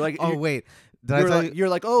 You're like, oh wait, did I tell you? you're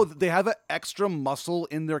like, oh, they have an extra muscle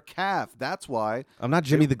in their calf. That's why. I'm not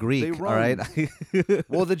Jimmy the Greek. they All right.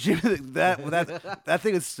 Well, the gym that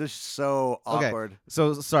thing is just so Okay. awkward.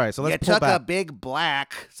 So sorry. So let's You pull took back. a big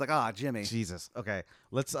black. It's like, Jimmy. Jesus. Okay.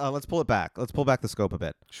 Let's pull it back. Let's pull back the scope a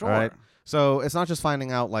bit. Sure. All right. So it's not just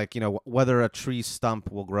finding out like whether a tree stump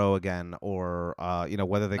will grow again or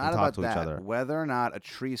whether they Not can talk about to that. each other. Whether or not a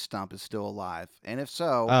tree stump is still alive, and if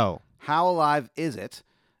so, Oh. how alive is it?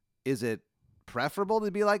 Is it preferable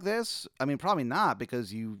to be like this? I mean, probably not,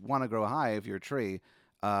 because you want to grow high if you're a tree.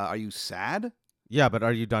 Are you sad? Yeah, but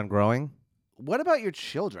are you done growing? What about your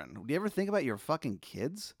children? Do you ever think about your fucking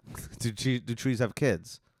kids? Do trees have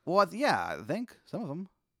kids? Well, yeah, I think some of them.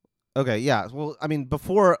 Okay. Yeah. Well, I mean,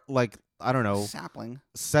 before like I don't know, Sapling.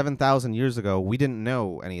 7,000 years ago, we didn't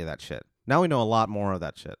know any of that shit. Now we know a lot more of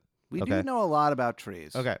that shit. We Okay. do know a lot about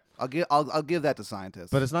trees. Okay. I'll give that to scientists.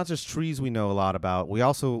 But it's not just trees we know a lot about. We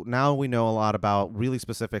know a lot about really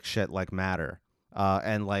specific shit like matter,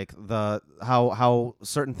 and like how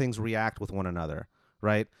certain things react with one another,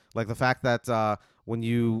 right? Like the fact that when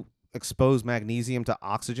you expose magnesium to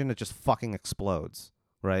oxygen, it just fucking explodes,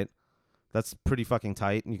 right? That's pretty fucking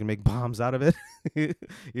tight, and you can make bombs out of it.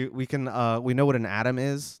 We know what an atom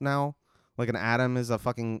is now. Like an atom is a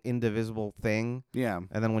fucking indivisible thing. yeah.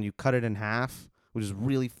 And then when you cut it in half, which is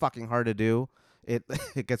really fucking hard to do, it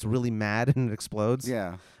gets really mad and it explodes.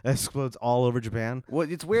 Yeah. It explodes all over Japan. Well,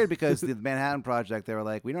 it's weird because the Manhattan Project, they were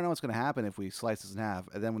like, we don't know what's going to happen if we slice this in half.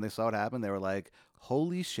 And then when they saw it happen, they were like,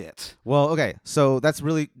 holy shit. Well, okay, so that's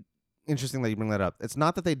really interesting that you bring that up. It's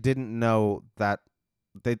not that they didn't know that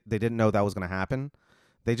they didn't know that was going to happen.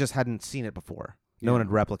 They just hadn't seen it before. No one had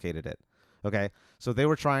replicated it. Okay, so they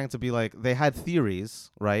were trying to be like, they had theories,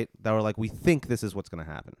 right, that were like, we think this is what's going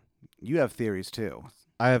to happen. You have theories too.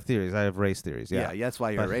 I have theories. I have race theories. Yeah. That's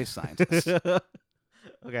why you're a But- race scientist.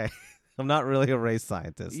 Okay, I'm not really a race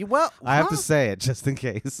scientist. Well, I have to huh? say it just in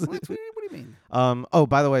case. What do you mean? Oh,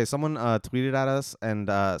 by the way, someone tweeted at us and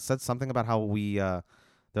said something about how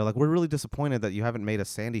they're like, we're really disappointed that you haven't made a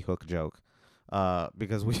Sandy Hook joke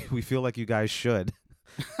because we feel like you guys should.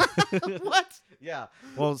 What? Yeah.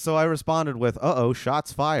 Well, so I responded with, "Uh-oh,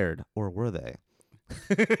 shots fired," or were they?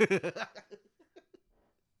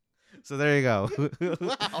 So there you go.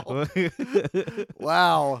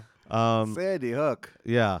 Wow. Um, Sandy Hook.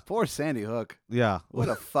 yeah, Poor Sandy Hook. yeah. What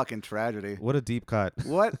a fucking tragedy. What a deep cut.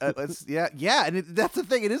 What? Yeah, and that's the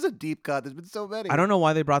thing. It is a deep cut. There's been so many. I don't know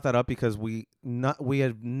why they brought that up because we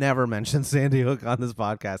have never mentioned Sandy Hook on this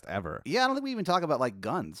podcast ever. Yeah, I don't think we even talk about like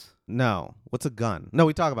guns. No. What's a gun? No,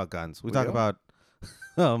 we talk about guns. We We talk do? about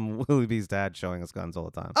Willie B's dad showing us guns all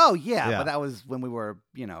the time. Oh yeah, Yeah. but that was when we were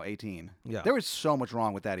 18. Yeah. There was so much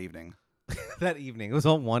wrong with that evening. That evening. It was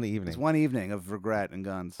on one It evening. was one evening of regret and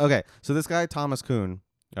guns. Okay, so this guy Thomas Kuhn,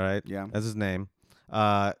 all right, Yeah. that's his name. He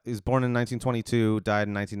was born in 1922, died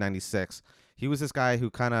in 1996. He was this guy who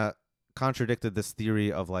kind of contradicted this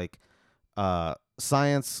theory of like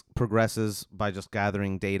science progresses by just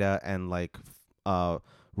gathering data and like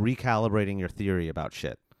recalibrating your theory about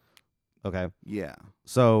shit. Okay, Yeah.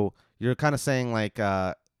 so you're kind of saying like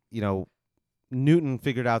Newton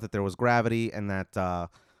figured out that there was gravity and that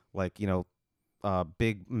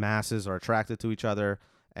big masses are attracted to each other,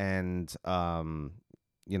 and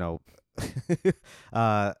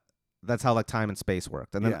that's how like time and space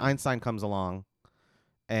worked. And then Yeah. Einstein comes along,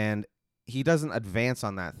 and he doesn't advance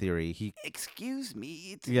on that theory. Excuse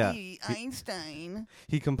me, it's Yeah. me, Einstein.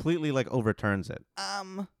 He completely like overturns it.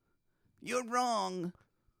 You're wrong.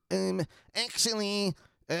 Actually,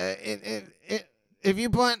 if you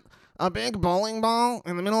put a big bowling ball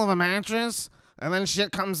in the middle of a mattress and then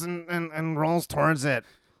shit comes and rolls towards it.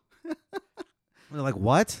 They're like,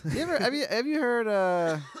 what? Have you heard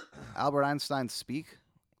Albert Einstein speak?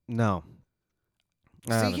 No.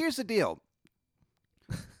 I See, haven't. here's the deal.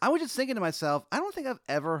 I was just thinking to myself, I don't think I've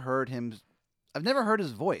ever heard him. I've never heard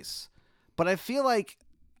his voice, but I feel like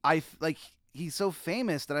he's so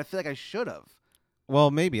famous that I feel like I should have. Well,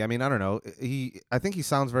 maybe. I mean, I don't know. I think he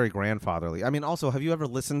sounds very grandfatherly. I mean, also, have you ever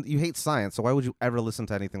listened? You hate science, so why would you ever listen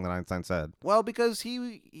to anything that Einstein said? Well, because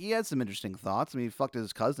he had some interesting thoughts. I mean, he fucked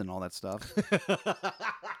his cousin and all that stuff.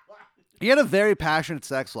 He had a very passionate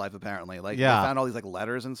sex life, apparently. Like, Yeah. I found all these like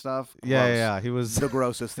letters and stuff. Yeah, Gross. yeah. He was, The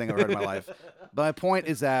grossest thing I've heard in my life. But my point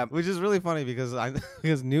is that which is really funny because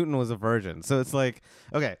because Newton was a virgin. So it's like,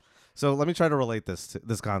 okay. So let me try to relate this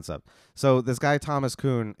concept. So this guy Thomas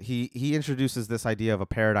Kuhn, he introduces this idea of a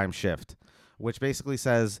paradigm shift, which basically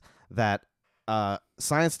says that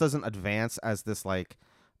science doesn't advance as this like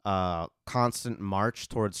constant march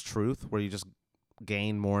towards truth, where you just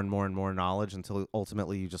gain more and more and more knowledge until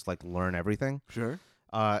ultimately you just like learn everything. sure.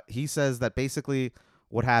 He says that basically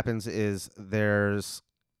what happens is there's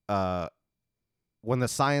when the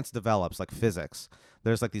science develops, like physics,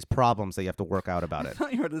 there's like these problems that you have to work out about I it.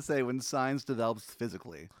 thought you were to say when science develops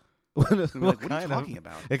physically. What I'm like, what are you kind of? talking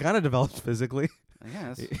about? It kind of develops physically. I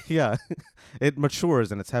guess. Yeah, it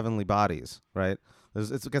matures in its heavenly bodies, right?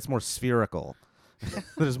 It gets more spherical.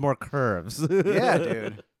 There's more curves. Yeah,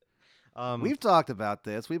 dude. We've We've talked about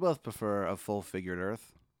this. We both prefer a full-figured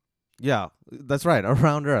Earth. yeah, that's right. A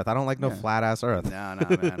round Earth. I don't like no Yeah. flat ass Earth. No, man.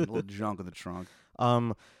 A little junk in the trunk.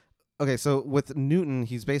 Okay, so with Newton,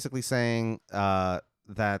 he's basically saying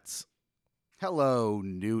that Hello,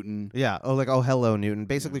 Newton. yeah, oh hello Newton.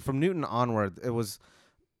 Basically from Newton onward, it was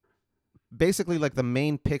basically like the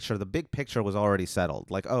main picture, the big picture was already settled.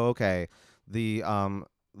 Like, oh okay, the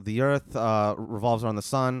Earth revolves around the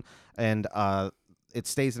sun, and it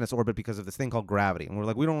stays in its orbit because of this thing called gravity. And we're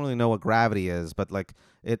like, we don't really know what gravity is, but like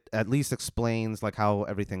it at least explains like how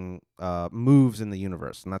everything moves in the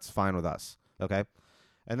universe, and that's fine with us. Okay,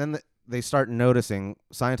 and then they start noticing,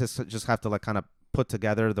 scientists just have to like kind of put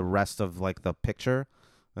together the rest of like the picture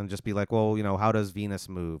and just be like, well, how does Venus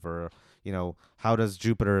move, or how does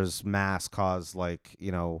Jupiter's mass cause like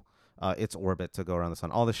its orbit to go around the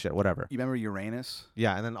sun, all this shit, whatever. You remember Uranus?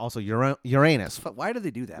 Yeah, and then also Uranus. Why do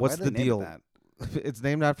they do that? What's Why do the they name it deal? that? It's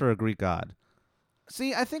named after a Greek god.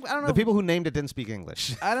 See, I don't know. The people who named it didn't speak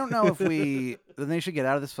English. I don't know if then they should get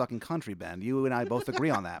out of this fucking country, Ben. You and I both agree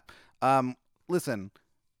on that. Listen,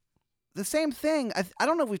 the same thing. I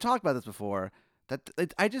don't know if we've talked about this before.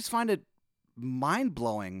 I just find it mind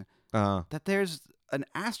blowing that there's an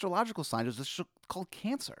astrological sign that's called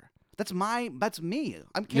Cancer. That's me.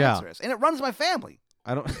 I'm Yeah. cancerous, and it runs my family.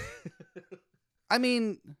 I don't. I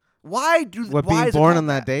mean, why do What, why being is it born called on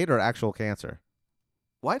that date or actual cancer?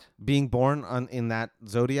 What? Being born in that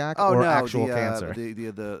zodiac Oh or no, actual the, cancer?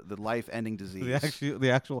 the life-ending disease.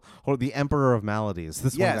 The actual, or the emperor of maladies.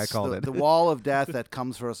 This one guy Yes, called it. the wall of death that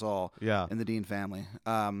comes for us all Yeah. in the Dean family.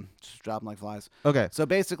 Just drop them like flies. Okay. So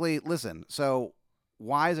basically, listen. So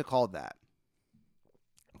why is it called that?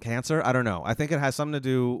 Cancer? I don't know. I think it has something to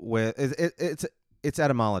do with it's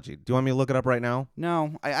etymology. Do you want me to look it up right now?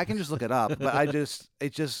 No, I can just look it up, but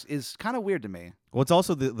it just is kind of weird to me. Well, it's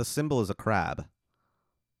also the symbol is a crab.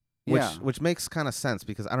 Yeah. Which makes kind of sense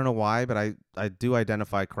because I don't know why, but I do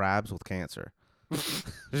identify crabs with cancer.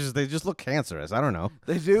 They just look cancerous. I don't know.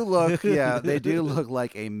 They do look, they do look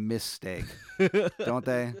like a mistake, don't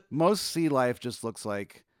they? Most sea life just looks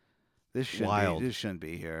like this shouldn't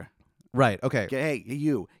be here. Right. Okay. Hey,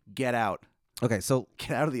 you, get out. Okay. So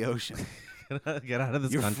Get out of the ocean. Get out of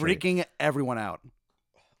this You're country. freaking everyone out.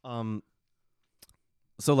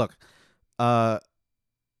 So look, well,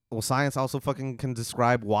 science also fucking can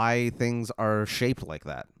describe why things are shaped like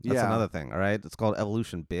that. That's Yeah. another thing. All right, it's called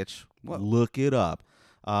evolution, bitch. What? Look it up.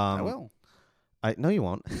 I will. I no, you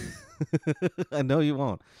won't. I know you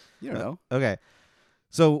won't. You don't know. Okay,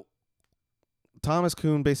 so Thomas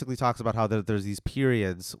Kuhn basically talks about how there's these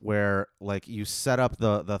periods where like you set up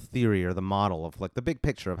the theory or the model of like the big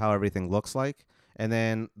picture of how everything looks like, and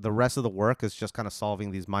then the rest of the work is just kind of solving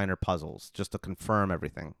these minor puzzles just to confirm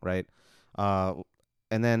everything, right?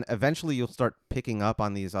 And then eventually you'll start picking up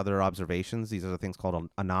on these other observations. These are the things called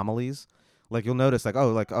anomalies. Like you'll notice like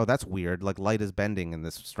oh that's weird. Like light is bending in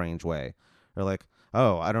this strange way, or like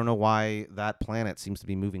oh I don't know why that planet seems to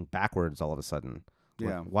be moving backwards all of a sudden.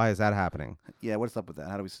 Yeah. Why is that happening? Yeah. What's up with that?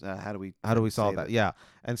 How do we Solve say that? Yeah.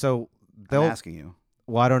 And so I'm they'll asking you.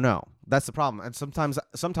 well, I don't know. That's the problem. And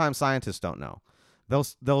sometimes scientists don't know.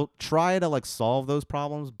 They'll try to like solve those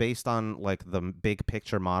problems based on like the big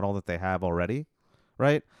picture model that they have already,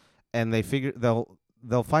 right? And they figure they'll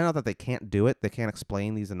find out that they can't do it. They can't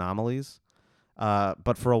explain these anomalies.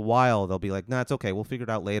 But for a while they'll be like, "No, it's okay. We'll figure it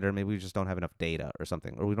out later. Maybe we just don't have enough data or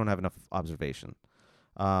something, or we don't have enough observation."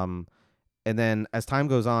 And then as time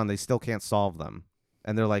goes on, they still can't solve them.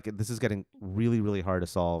 And they're like, this is getting really, really hard to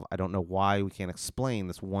solve. I don't know why we can't explain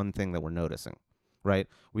this one thing that we're noticing, right?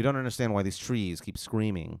 We don't understand why these trees keep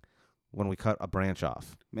screaming when we cut a branch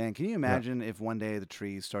off. Man, can you imagine if one day the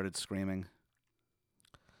trees started screaming?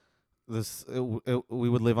 We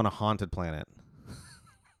would live on a haunted planet.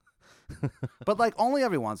 But like only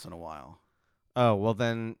every once in a while. Oh, well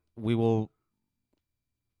then we will.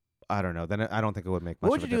 I don't know. Then I don't think it would make much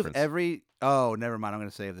What would of you a do if difference. every... Oh, never mind. I'm going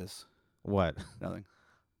to save this. What? Nothing.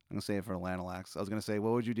 I'm going to save it for Lanalax. I was going to say,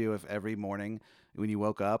 what would you do if every morning when you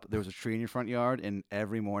woke up, there was a tree in your front yard and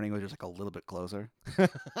every morning it was just like a little bit closer?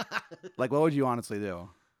 Like, what would you honestly do?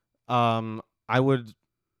 I would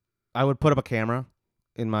put up a camera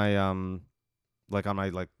in my like on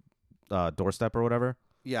my doorstep or whatever,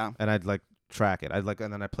 Yeah. and I'd like track it. And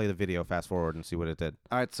then I play the video fast forward and see what it did.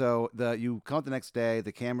 All right. So you come up the next day,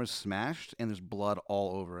 the camera's smashed and there's blood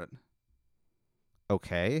all over it.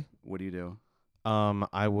 Okay. What do you do?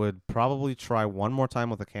 I would probably try one more time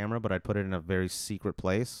with the camera, but I'd put it in a very secret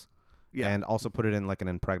place. Yeah. And also put it in like an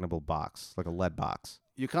impregnable box, like a lead box.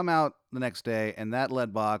 You come out the next day and that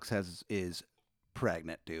lead box is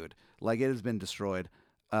pregnant, dude. Like it has been destroyed.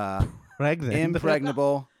 Pregnant.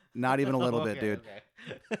 Impregnable. Not even a little bit, Okay, dude.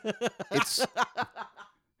 okay. It's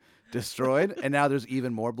destroyed, and now there's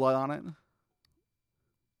even more blood on it.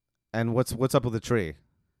 And what's up with the tree?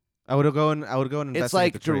 I would go and investigate It's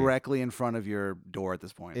like the tree. directly in front of your door at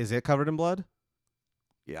this point. Is it covered in blood?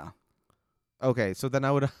 Yeah. Okay, so then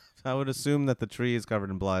I would assume that the tree is covered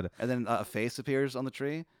in blood. And then a face appears on the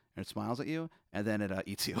tree, and it smiles at you, and then it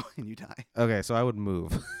eats you, and you die. Okay, so I would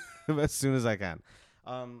move as soon as I can.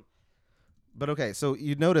 But okay, so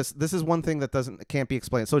you notice this is one thing that can't be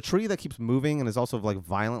explained. So a tree that keeps moving and is also like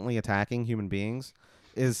violently attacking human beings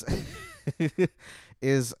is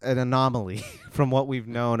is an anomaly from what we've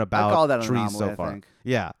known I about call that an trees anomaly, so I far. think.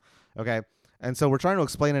 Yeah. Okay. And so we're trying to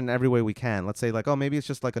explain it in every way we can. Let's say like, oh, maybe it's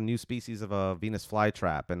just like a new species of a Venus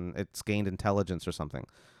flytrap and it's gained intelligence or something.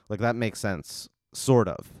 Like that makes sense, sort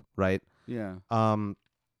of, right? Yeah.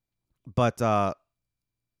 But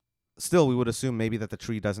still, we would assume maybe that the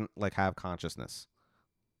tree doesn't like have consciousness.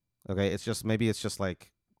 Okay, it's just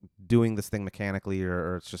like doing this thing mechanically,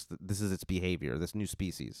 or it's just this is its behavior. This new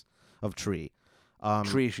species of tree.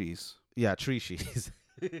 Trees. Yeah, tree shees.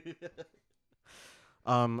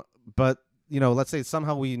 But let's say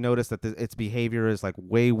somehow we notice that its behavior is like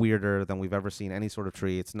way weirder than we've ever seen any sort of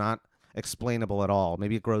tree. It's not explainable at all.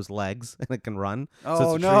 Maybe it grows legs and it can run. Oh,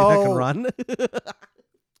 so it's a no. tree that can run.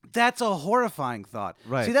 That's a horrifying thought.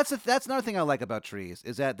 Right. See, that's another thing I like about trees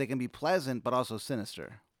is that they can be pleasant but also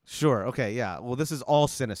sinister. Sure. Okay. Yeah. Well, this is all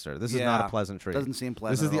sinister. This is not Yeah. a pleasant tree. Doesn't seem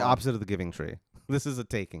pleasant. This is the at all. opposite of the giving tree. This is a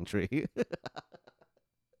taking tree.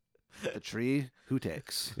 The tree who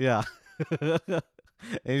takes. Yeah. And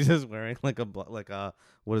he's just wearing like a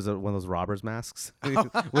what is it? One of those robbers masks.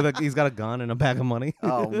 He's got a gun and a bag of money.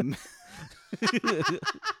 Oh.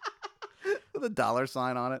 With a dollar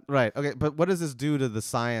sign on it. Right. Okay. But what does this do to the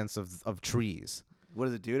science of trees? What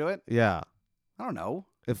does it do to it? Yeah. I don't know.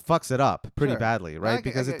 It fucks it up pretty Sure. badly, right? I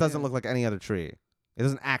Because get- it doesn't yeah. look like any other tree. It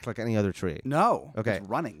doesn't act like any other tree. No. Okay. It's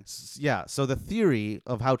running. Yeah. So the theory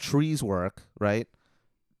of how trees work, right,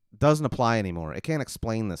 doesn't apply anymore. It can't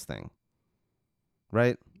explain this thing.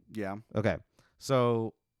 Right? Yeah. Okay.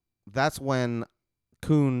 So that's when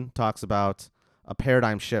Kuhn talks about a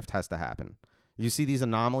paradigm shift has to happen. You see these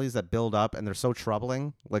anomalies that build up, and they're so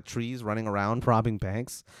troubling, like trees running around robbing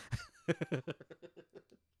banks.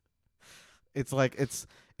 It's like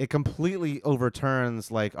it completely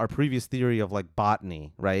overturns like our previous theory of like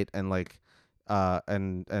botany, right? And like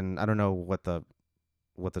and I don't know what the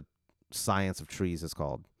science of trees is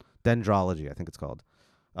called. Dendrology, I think it's called.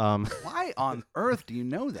 Why on earth do you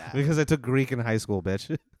know that? Because I took Greek in high school,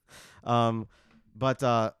 bitch. But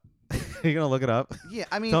you're gonna look it up. Yeah,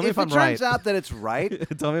 I mean, Tell me if if it I'm turns right. out that it's right,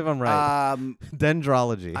 Tell me if I'm right.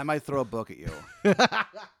 Dendrology. I might throw a book at you.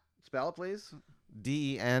 Spell it, please.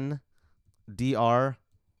 DENDROLOGY.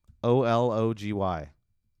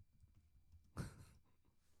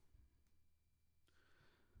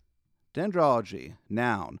 Dendrology,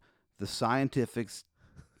 noun, the scientific.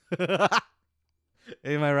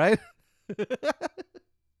 Am I right?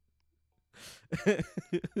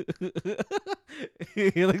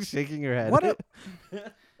 You're like shaking your head. What?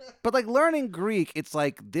 But like learning Greek, it's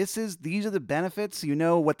like these are the benefits. You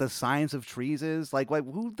know what the science of trees is. Like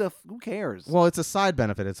who cares? Well, it's a side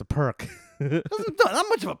benefit. It's a perk. Not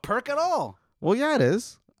much of a perk at all. Well, yeah, it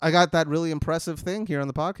is. I got that really impressive thing here on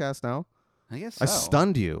the podcast now. I guess I so.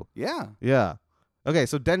 stunned you. Yeah. Yeah. Okay,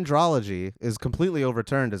 so dendrology is completely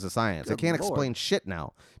overturned as a science. It Good can't Lord. explain shit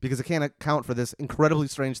now because it can't account for this incredibly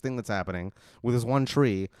strange thing that's happening with this one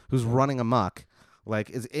tree who's running amok, like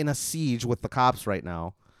is in a siege with the cops right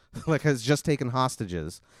now, like has just taken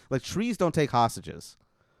hostages. Like trees don't take hostages.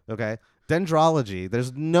 Okay? Dendrology,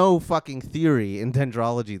 there's no fucking theory in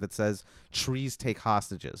dendrology that says trees take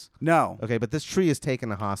hostages. No. Okay, but this tree is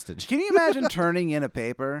taking a hostage. Can you imagine turning in a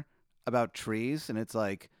paper about trees and it's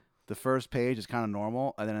like the first page is kind of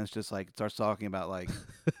normal and then it's just like it starts talking about like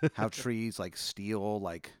how trees like steal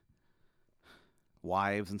like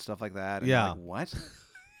wives and stuff like that. And you're Yeah. like, what?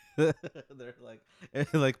 They're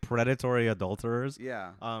like predatory adulterers.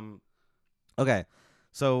 Yeah. Okay.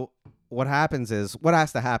 So what happens is what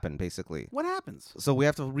has to happen basically. What happens? So we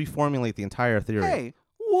have to reformulate the entire theory. Hey,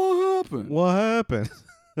 what happened? What happened?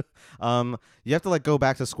 You have to like go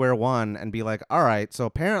back to square one and be like, all right, so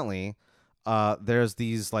apparently there's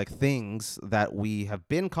these like things that we have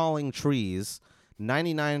been calling trees.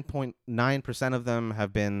 99.9% of them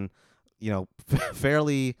have been,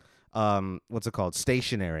 fairly what's it called?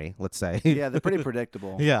 Stationary, let's say. Yeah, they're pretty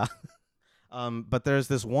predictable. Yeah. But there's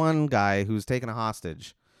this one guy who's taken a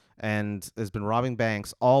hostage and has been robbing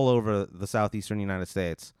banks all over the southeastern United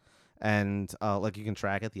States. And like you can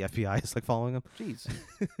track it. The FBI is like following him. Jeez.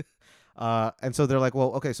 And so they're like,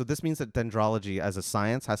 well, okay, so this means that dendrology as a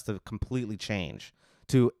science has to completely change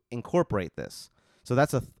to incorporate this. So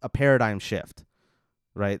that's a paradigm shift,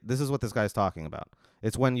 right? This is what this guy's talking about.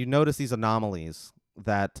 It's when you notice these anomalies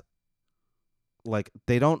that like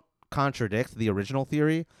they don't contradict the original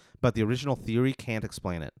theory, but the original theory can't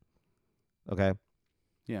explain it. Okay?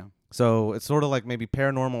 Yeah. So it's sort of like maybe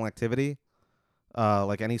paranormal activity,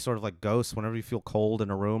 like any sort of like ghosts whenever you feel cold in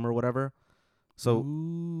a room or whatever. So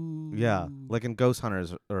Ooh. yeah, like in Ghost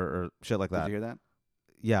Hunters or shit like that. Did you hear that?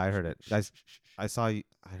 Yeah, I heard it. I saw you.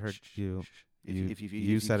 I heard you. If You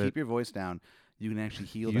you said keep it. your voice down, you can actually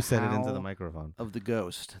heal You the said it into the howl microphone. of the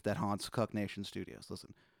ghost that haunts Cuck Nation Studios.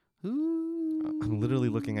 Listen. I'm literally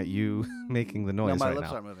looking at you making the noise No, my right lips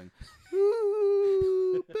now. aren't moving.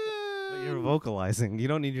 But you're vocalizing. You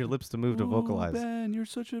don't need your lips to move to vocalize. Ben, you're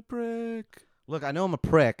such a prick. Look, I know I'm a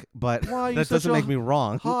prick, but Why are you that such doesn't a make me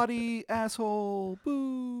wrong. Haughty asshole.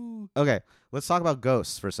 Boo. Okay, let's talk about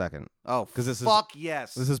ghosts for a second. Oh, 'Cause this is- fuck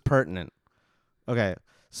yes. This is pertinent. Okay,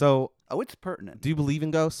 so Oh, it's pertinent. do you believe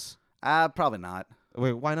in ghosts? Probably not.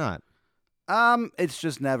 Wait, why not? It's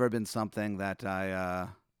just never been something that I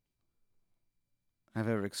have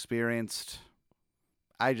ever experienced.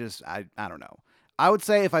 I don't know. I would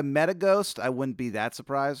say if I met a ghost, I wouldn't be that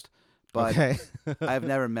surprised, but Okay. I've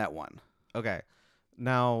never met one. Okay.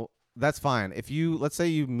 Now, that's fine. If you let's say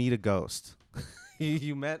you meet a ghost.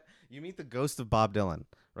 you meet the ghost of Bob Dylan,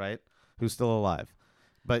 right? Who's still alive.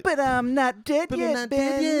 But I'm not dead but yet, I'm not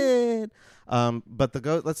Ben. dead yet. But the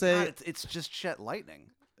ghost, let's say God, it's just Chet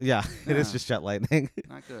Lightning. yeah, it is Yeah. just Chet Lightning.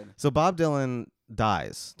 Not good. So Bob Dylan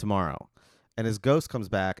dies tomorrow and his ghost comes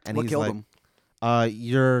back and What he's killed like him?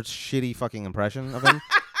 Your shitty fucking impression of him.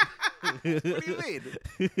 What do you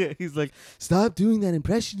mean? He's like, stop doing that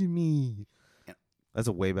impression of me. Yeah. That's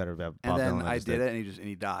a way better Bob And then Dylan. I did it, and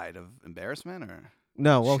he died of embarrassment, or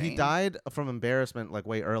No, well, he Shame? died from embarrassment like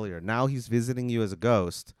way earlier. Now he's visiting you as a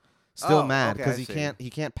ghost, still Oh, mad okay, because I see. he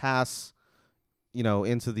can't pass,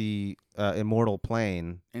 into the immortal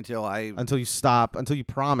plane until I. until you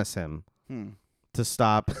promise him to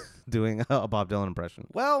stop doing a Bob Dylan impression.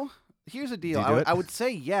 Well, here's the deal. Do you do it? I would say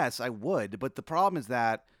yes, I would, but the problem is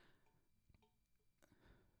that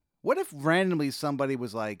What if randomly somebody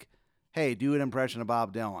was like, "Hey, do an impression of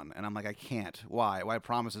Bob Dylan," and I'm like, "I can't. Why? Why? I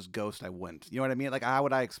promised this ghost I wouldn't." You know what I mean? Like, how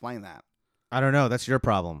would I explain that? I don't know. That's your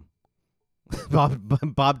problem.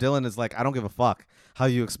 Bob Dylan is like, I don't give a fuck how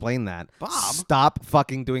you explain that. Bob? Stop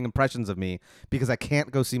fucking doing impressions of me because I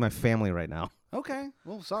can't go see my family right now. Okay.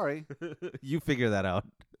 Well, sorry. You figure that out.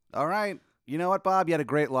 All right. You know what, Bob? You had a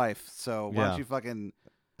great life. So why Yeah. don't you fucking?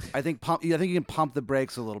 I think you can pump the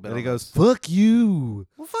brakes a little bit. And he on goes, this. fuck you.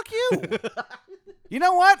 Well, fuck you. You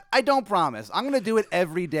know what? I don't promise. I'm gonna do it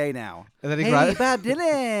every day now. And then he Hey, grabs Bob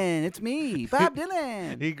Dylan, it's me, Bob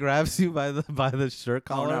Dylan. he grabs you by the shirt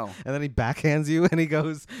collar, no. and then he backhands you, and he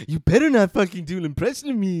goes, "You better not fucking do an impression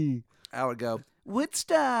of me." I would go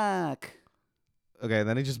Woodstock. Okay, and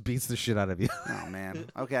then he just beats the shit out of you. Oh man.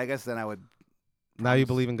 Okay, I guess then I would. Now you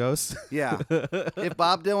believe in ghosts? Yeah. If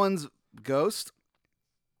Bob Dylan's ghost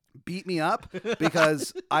beat me up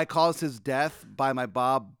because I caused his death by my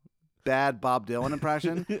bad Bob Dylan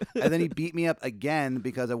impression, and then he beat me up again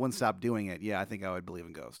because I wouldn't stop doing it, yeah, I think I would believe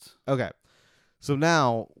in ghosts. Okay, so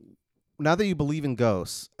now that you believe in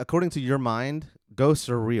ghosts, according to your mind, ghosts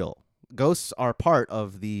are real. Ghosts are part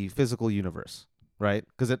of the physical universe, right?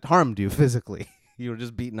 Because it harmed you physically. You were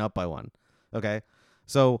just beaten up by one. Okay,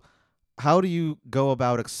 so how do you go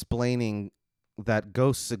about explaining that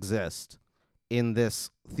ghosts exist in this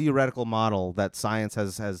theoretical model that science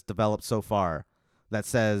has developed so far that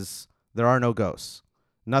says there are no ghosts?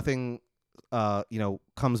 Nothing,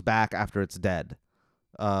 comes back after it's dead.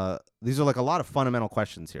 These are like a lot of fundamental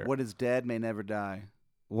questions here. What is dead may never die.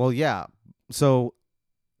 Well, yeah. So,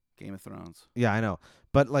 Game of Thrones. yeah, I know.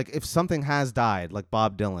 But like if something has died, like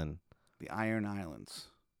Bob Dylan, The Iron Islands.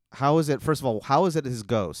 how is it, first of all, how is it his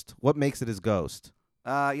ghost? What makes it his ghost? He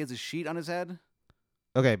has a sheet on his head.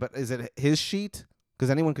 Okay, but is it his sheet? Because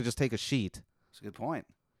anyone could just take a sheet. That's a good point.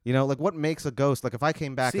 You know, like what makes a ghost? Like if I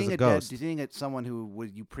came back as a ghost. Seeing it someone who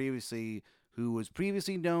was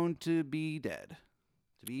previously known to be dead.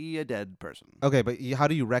 To be a dead person. Okay, but how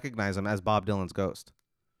do you recognize him as Bob Dylan's ghost?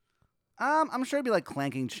 I'm sure it'd be like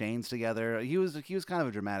clanking chains together. He was kind of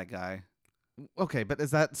a dramatic guy. Okay, but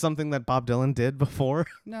is that something that Bob Dylan did before?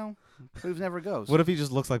 No, he was never a ghost. What if he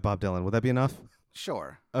just looks like Bob Dylan? Would that be enough?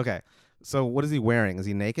 Sure. Okay, so what is he wearing? Is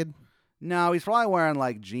he naked? No, he's probably wearing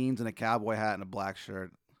like jeans and a cowboy hat and a black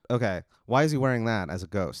shirt. Okay, why is he wearing that as a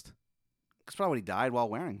ghost? That's probably what he died while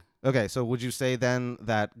wearing. Okay, so would you say then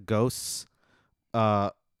that ghosts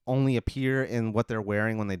only appear in what they're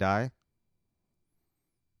wearing when they die?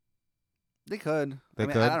 They could. They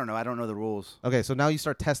could. could? I don't know. I don't know the rules. Okay, so now you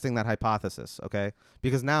start testing that hypothesis, okay?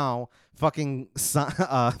 Because now fucking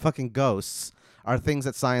ghosts are things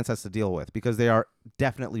that science has to deal with because they are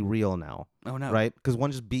definitely real now, Oh no. right? Because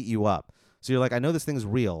one just beat you up. So you're like, I know this thing's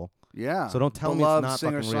real. Yeah. So don't tell me it's Beloved not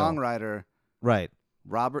fucking real. singer-songwriter Right.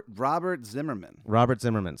 Robert Zimmerman. Robert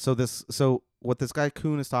Zimmerman. So what this guy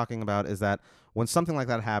Kuhn is talking about is that when something like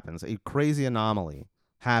that happens, a crazy anomaly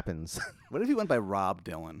happens. What if he went by Rob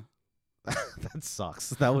Dylan? That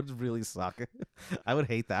sucks. That would really suck. I would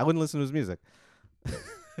hate that. I wouldn't listen to his music.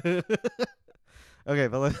 Okay,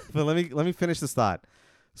 but let me finish this thought.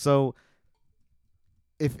 So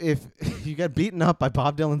if you get beaten up by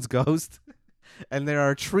Bob Dylan's ghost and there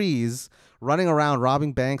are trees running around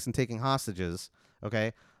robbing banks and taking hostages,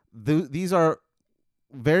 okay? These are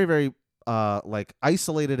very, very like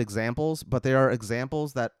isolated examples, but they are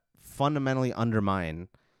examples that fundamentally undermine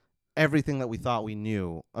everything that we thought we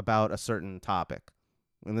knew about a certain topic.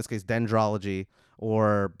 In this case, dendrology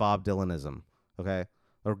or Bob Dylanism, okay?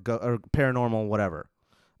 Or paranormal, whatever.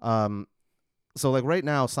 So like right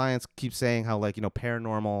now, science keeps saying how like,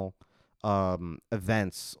 paranormal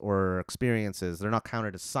events or experiences, they're not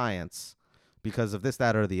counted as science because of this,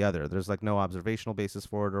 that, or the other. There's like no observational basis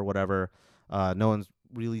for it or whatever. No one's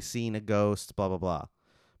really seen a ghost, blah, blah, blah.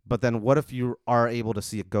 But then what if you are able to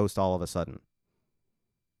see a ghost all of a sudden?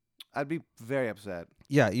 I'd be very upset.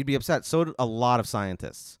 Yeah, you'd be upset. So would a lot of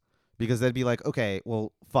scientists because they'd be like, okay,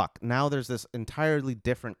 well, fuck. Now there's this entirely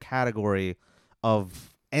different category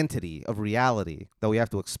of entity, of reality that we have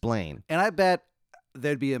to explain. And I bet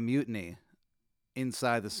there'd be a mutiny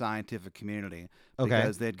inside the scientific community Okay.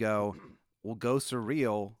 because they'd go, well, ghosts are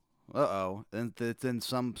real. Uh-oh. And then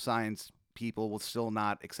some science people will still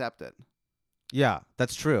not accept it. Yeah,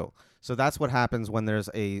 that's true. So that's what happens when there's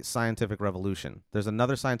a scientific revolution. There's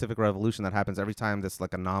another scientific revolution that happens every time this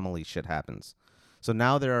like anomaly shit happens. So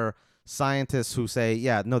now there are scientists who say,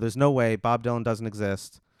 yeah, no, there's no way Bob Dylan doesn't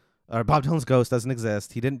exist. Or Bob Dylan's ghost doesn't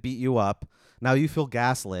exist. He didn't beat you up. Now you feel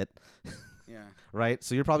gaslit, Yeah. right?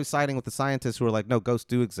 So you're probably siding with the scientists who are like, no, ghosts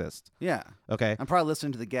do exist. Yeah. Okay. I'm probably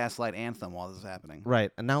listening to the Gaslight Anthem while this is happening. Right.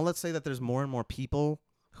 And now let's say that there's more and more people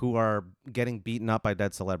who are getting beaten up by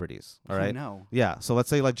dead celebrities. All right. No. Yeah. So let's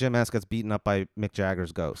say like Jim S gets beaten up by Mick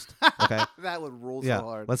Jagger's ghost. Okay. That would rule Yeah. so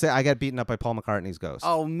hard. Let's say I get beaten up by Paul McCartney's ghost.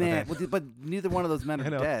 Oh man, Okay. but neither one of those men I are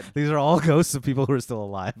know. dead. These are all ghosts of people who are still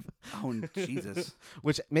alive, Oh Jesus,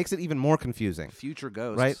 which makes it even more confusing. future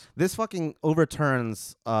ghosts. Right? This fucking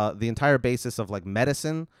overturns the entire basis of like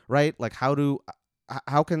medicine, right? Like how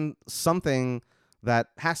can something that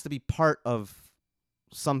has to be part of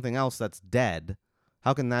something else that's dead,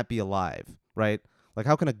 how can that be alive, right? Like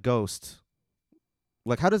how can a ghost,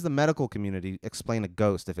 like how does the medical community explain a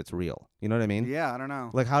ghost if it's real? You know what I mean? Yeah, I don't know.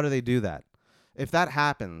 Like how do they do that? If that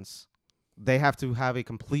happens, they have to have a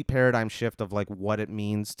complete paradigm shift of like what it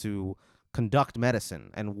means to conduct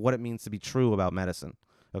medicine and what it means to be true about medicine,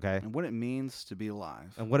 okay? And what it means to be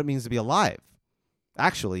alive. And what it means to be alive.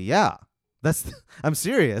 Actually, yeah. I'm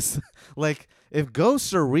serious. Like if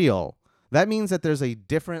ghosts are real, that means that there's a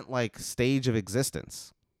different like stage of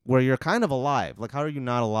existence where you're kind of alive. Like how are you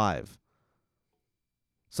not alive?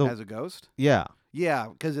 So As a ghost? yeah, Yeah,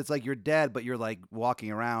 because it's like you're dead, but you're like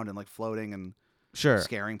walking around and like floating and sure.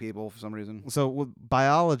 scaring people for some reason. So with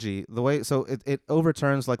biology, the way it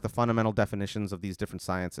overturns like the fundamental definitions of these different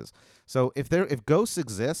sciences. So if ghosts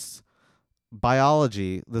exist,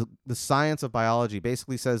 biology, the science of biology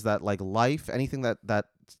basically says that like life, anything that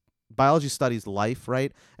biology studies life,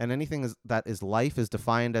 right? And anything that is life is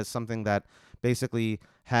defined as something that basically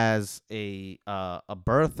has a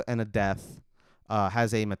birth and a death,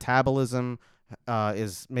 has a metabolism,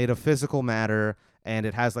 is made of physical matter, and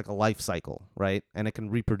it has like a life cycle, right? And it can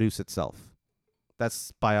reproduce itself.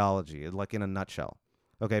 That's biology, like in a nutshell.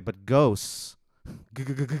 Okay, but ghosts,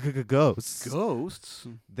 Ghosts?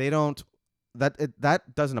 they don't.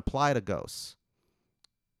 That doesn't apply to ghosts.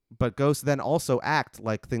 But ghosts then also act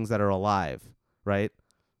like things that are alive, right?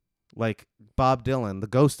 Like Bob Dylan, the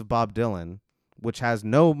ghost of Bob Dylan, which has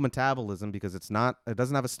no metabolism because it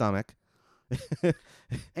doesn't have a stomach. And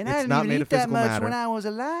It's I didn't not even made eat of that physical much matter. when I was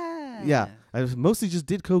alive. Yeah, I mostly just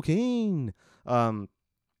did cocaine.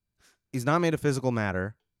 He's not made of physical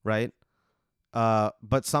matter, right?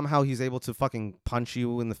 But somehow he's able to fucking punch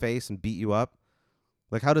you in the face and beat you up.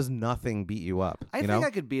 Like, how does nothing beat you up? I you think know?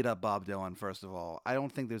 I could beat up Bob Dylan, first of all. I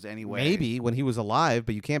don't think there's any way. Maybe when he was alive,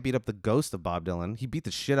 but you can't beat up the ghost of Bob Dylan. He beat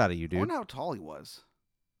the shit out of you, I dude. wonder how tall he was.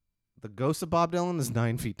 The ghost of Bob Dylan is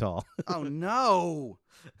 9 feet tall. Oh, no.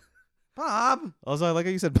 Bob. Also, I like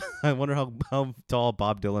how you said, I wonder how tall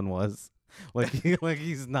Bob Dylan was. Like, like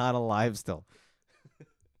he's not alive still.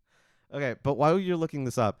 Okay, but while you're looking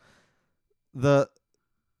this up, this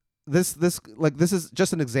is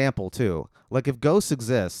just an example too. Like if ghosts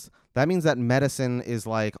exist, that means that medicine is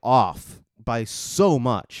like off by so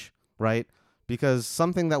much, right? Because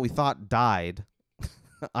something that we thought died,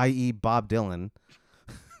 i.e. Bob Dylan,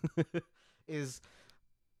 is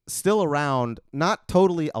still around, not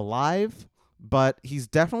totally alive, but he's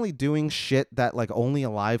definitely doing shit that like only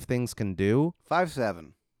alive things can do.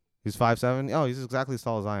 5'7". He's 5'7". Oh, he's exactly as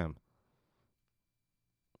tall as I am.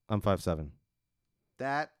 I'm 5'7".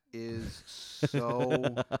 That is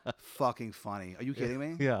so fucking funny. Are you kidding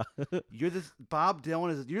me? Yeah. You're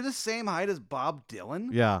the same height as Bob Dylan?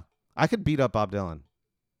 Yeah. I could beat up Bob Dylan.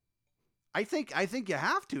 I think you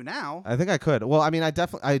have to now. I think I could. Well, I mean, I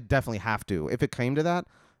definitely have to if it came to that,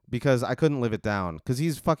 because I couldn't live it down because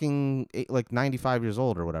he's fucking like 95 years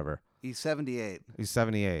old or whatever. He's 78, He's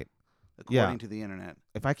 78. according to the internet.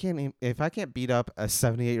 If I can't beat up a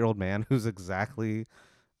 78-year-old man who's exactly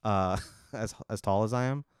as tall as I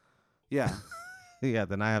am, Yeah. yeah,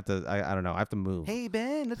 then I have to. I don't know. I have to move. Hey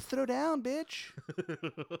Ben, let's throw down, bitch.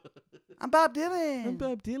 I'm Bob Dylan. I'm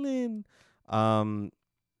Bob Dylan.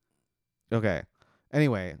 Okay.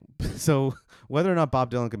 Anyway, so whether or not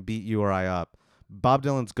Bob Dylan can beat you or I up, Bob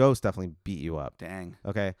Dylan's ghost definitely beat you up. Dang,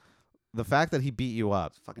 Okay. The fact that he beat you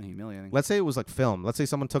up. it's fucking humiliating. Let's say it was like film. Let's say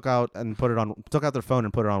someone took out their phone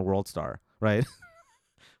and put it on World Star, right?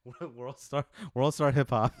 World Star Hip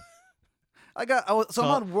Hop. So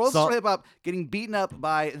I'm on World Star Hip Hop getting beaten up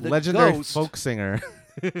by the legendary ghost folk singer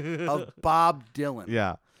of Bob Dylan.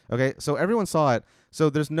 Yeah. Okay. So everyone saw it. So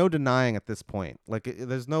there's no denying at this point. Like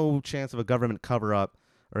there's no chance of a government cover up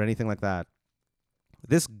or anything like that.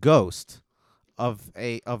 This ghost of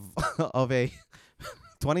a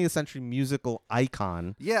 20th century musical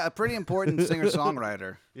icon. Yeah, a pretty important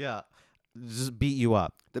singer-songwriter. Yeah. Just beat you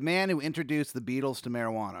up. The man who introduced the Beatles to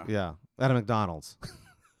marijuana. Yeah. At a McDonald's.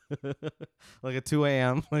 Like at 2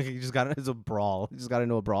 a.m. Like he just got into a brawl. He just got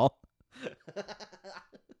into a brawl.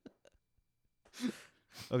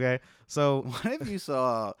 Okay. So What if you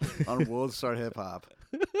saw on World Star Hip Hop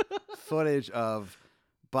footage of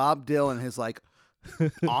Bob Dylan, his like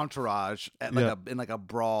entourage at like in like a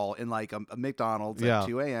brawl in like a McDonald's at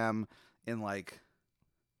 2 a.m. in like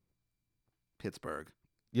Pittsburgh.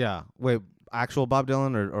 Yeah. Wait, actual Bob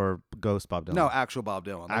Dylan or ghost Bob Dylan? No, actual Bob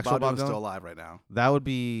Dylan. Like Actual Bob Dylan's Dylan? still alive right now. That would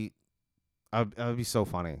be. That would be so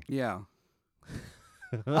funny. Yeah.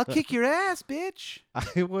 I'll kick your ass, bitch.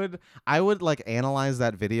 I would like analyze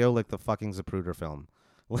that video like the fucking Zapruder film.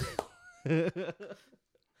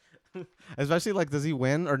 Especially like, does he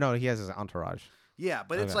win or no? He has his entourage. Yeah,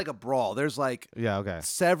 but it's like a brawl. There's like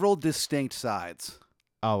several distinct sides.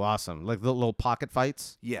 Oh, awesome! Like the little pocket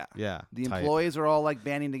fights. Yeah, yeah. The employees are all like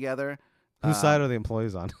banding together. Whose side are the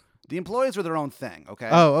employees on? The employees are their own thing. Okay.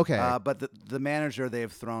 Oh, okay. But the manager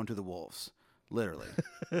they've thrown to the wolves. Literally,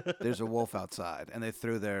 there's a wolf outside, and they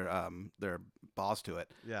threw their boss to it.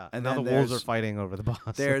 Yeah, and now the wolves are fighting over the boss.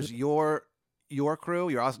 There's your crew.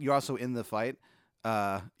 You're also in the fight.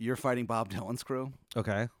 You're fighting Bob Dylan's crew.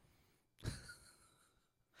 Okay.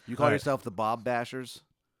 You call yourself the Bob Bashers.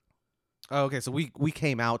 Oh, okay. So we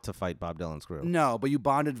came out to fight Bob Dylan's crew. No, but you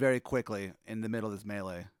bonded very quickly in the middle of this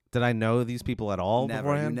melee. Did I know these people at all Never.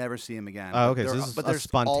 beforehand? You never see them again. Oh, okay. So this is but a there's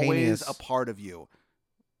spontaneous. always a part of you.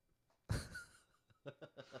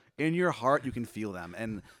 In your heart, you can feel them,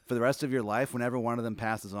 and for the rest of your life, whenever one of them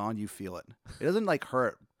passes on, you feel it. It doesn't like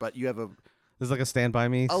hurt, but you have There's like a Stand By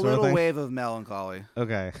Me. a little wave of melancholy.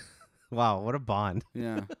 Okay. Wow, what a bond.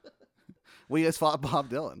 Yeah. We just fought Bob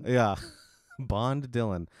Dylan. Yeah. Bond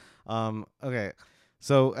Dylan. Okay.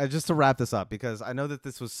 So just to wrap this up, because I know that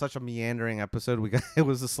this was such a meandering episode. It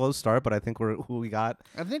was a slow start, but I think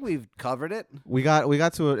I think we've covered it. We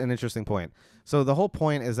got to an interesting point. So the whole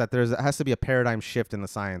point is that there has to be a paradigm shift in the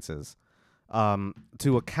sciences,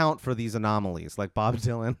 to account for these anomalies, like Bob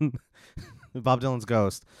Dylan, Bob Dylan's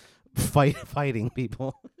ghost, fighting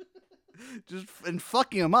people. Just and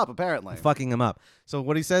fucking him up, apparently. Fucking him up. So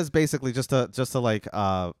what he says basically, just to like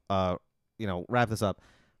wrap this up,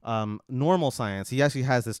 normal science. He actually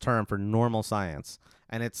has this term for normal science,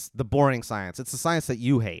 and it's the boring science. It's the science that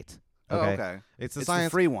you hate. Okay. Oh, okay. It's the science.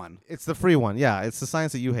 The free one. It's the free one. Yeah, it's the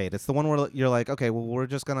science that you hate. It's the one where you're like, okay, well, we're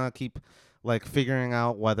just gonna keep like figuring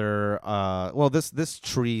out whether this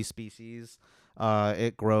tree species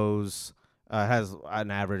it grows. Has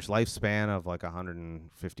an average lifespan of like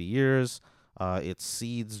 150 years. Its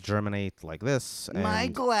seeds germinate like this. And my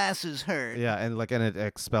glasses hurt. Yeah, and it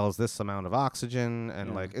expels this amount of oxygen,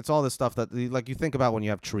 and like it's all this stuff that like you think about when you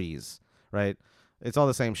have trees, right? It's all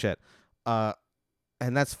the same shit.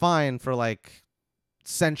 And that's fine for like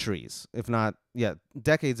centuries, if not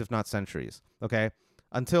decades, if not centuries. Okay,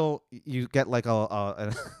 until you get like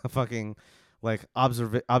a fucking like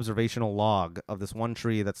observational log of this one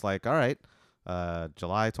tree that's like, all right.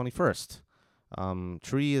 July 21st.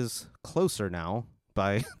 Tree is closer now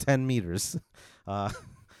by 10 meters.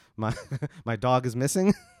 My dog is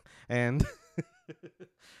missing, and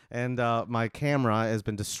my camera has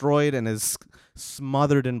been destroyed and is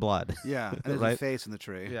smothered in blood. Yeah, and there's a face in the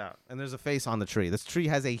tree. Yeah, and there's a face on the tree. This tree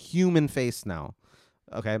has a human face now.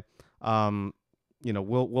 Okay.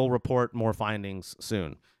 We'll report more findings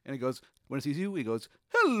soon. And he goes, when it sees you, he goes,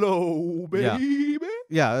 "Hello, baby."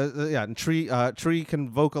 Yeah. And tree can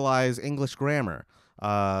vocalize English grammar.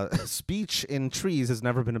 Speech in trees has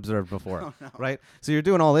never been observed before. Oh, no. Right? So you're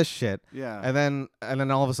doing all this shit. Yeah. And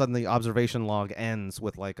then all of a sudden the observation log ends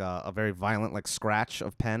with like a very violent like scratch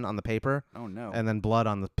of pen on the paper. Oh no. And then blood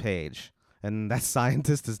on the page. And that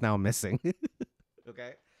scientist is now missing.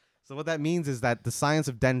 Okay? So what that means is that the science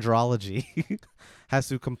of dendrology has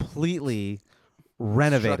to completely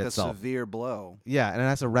renovate itself. A severe blow. Yeah, and it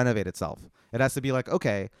has to renovate itself. It has to be like,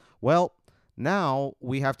 okay, well, now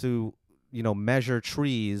we have to, measure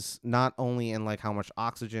trees not only in like how much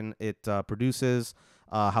oxygen it produces,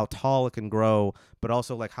 how tall it can grow, but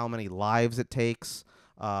also like how many lives it takes,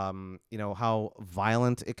 how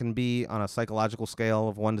violent it can be on a psychological scale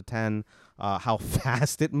of 1 to 10, how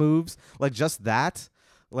fast it moves. Like just that.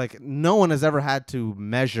 Like no one has ever had to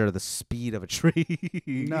measure the speed of a tree.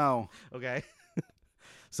 No. Okay.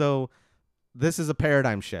 So this is a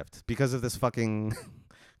paradigm shift because of this fucking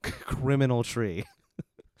criminal tree,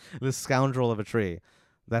 this scoundrel of a tree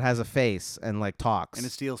that has a face and like talks. And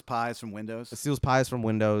it steals pies from windows. It steals pies from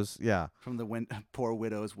windows. Yeah. From the poor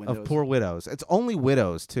widows' windows. Of poor widows. It's only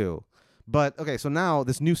widows too. But okay, so now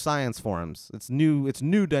this new science forms. It's new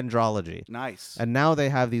dendrology. Nice. And now they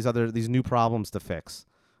have these new problems to fix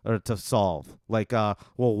or to solve. Like,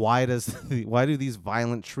 why do these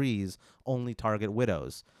violent trees only target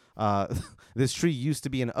widows? This tree used to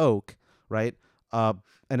be an oak, right?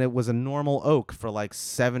 And it was a normal oak for like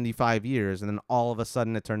 75 years, and then all of a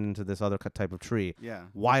sudden it turned into this other type of tree. Yeah.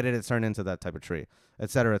 Why did it turn into that type of tree? Et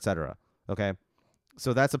cetera, et cetera. Okay?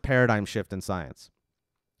 So that's a paradigm shift in science.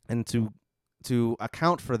 And to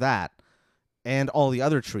account for that and all the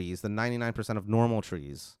other trees, the 99% of normal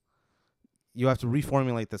trees, you have to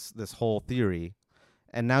reformulate this whole theory.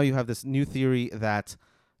 And now you have this new theory that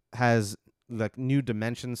has like new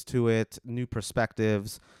dimensions to it, new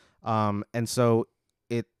perspectives. And so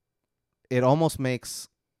it almost makes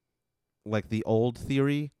like the old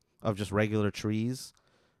theory of just regular trees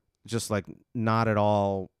just like not at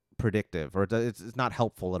all predictive, or it's not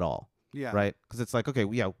helpful at all. Yeah. Right? Because it's like, okay,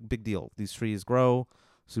 yeah, big deal. These trees grow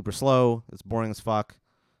super slow. It's boring as fuck.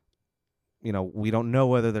 You know, we don't know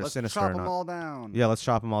whether they're Let's sinister chop or them not. all down. Yeah, let's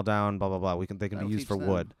chop them all down. Blah blah blah. They can That'll be used teach for them.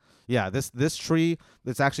 wood. Yeah, this tree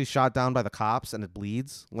that's actually shot down by the cops and it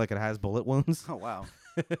bleeds, like it has bullet wounds, Oh wow.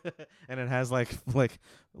 and it has like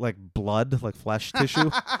blood, like flesh tissue,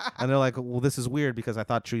 and they're like, well, this is weird because I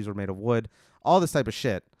thought trees were made of wood. All this type of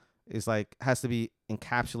shit is like has to be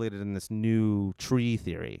encapsulated in this new tree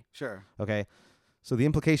theory. Sure. Okay. So the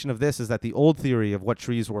implication of this is that the old theory of what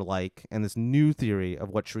trees were like and this new theory of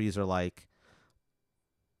what trees are like,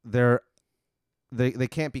 they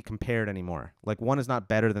can't be compared anymore. Like one is not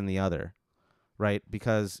better than the other, right?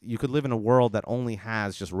 Because you could live in a world that only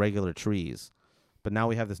has just regular trees, but now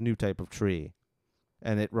we have this new type of tree,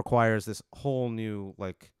 and it requires this whole new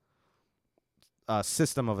like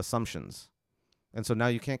system of assumptions. And so now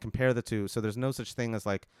you can't compare the two. So there's no such thing as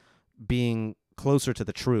like being closer to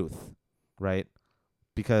the truth, right?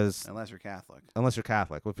 Because Unless you're Catholic. Well,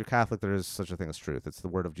 if you're Catholic, there is such a thing as truth. It's the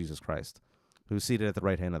word of Jesus Christ, who's seated at the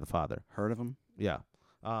right hand of the Father. Heard of him? Yeah.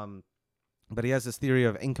 But he has this theory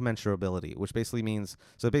of incommensurability, which basically means,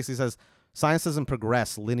 so it basically says science doesn't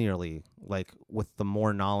progress linearly, like with the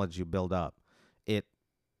more knowledge you build up. It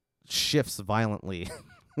shifts violently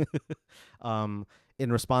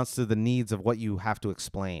in response to the needs of what you have to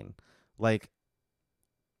explain. Like,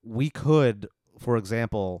 we could, for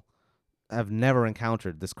example, have never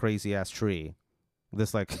encountered this crazy ass tree,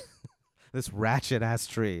 this like this ratchet ass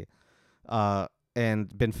tree,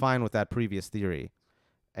 and been fine with that previous theory.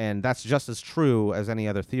 And that's just as true as any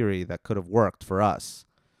other theory that could have worked for us.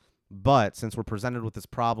 But since we're presented with this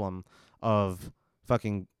problem of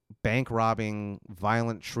fucking bank robbing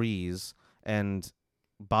violent trees and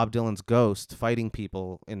Bob Dylan's ghost fighting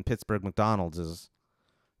people in Pittsburgh McDonald's,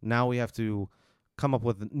 now we have to come up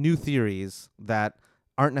with new theories that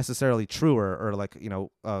aren't necessarily truer or like, you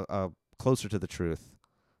know, closer to the truth.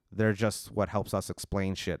 They're just what helps us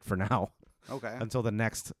explain shit for now. Okay. Until the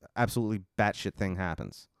next absolutely batshit thing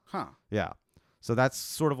happens. Huh. Yeah. So that's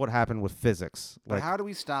sort of what happened with physics. But Like, how do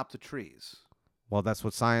we stop the trees? well, that's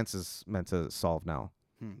what science is meant to solve now.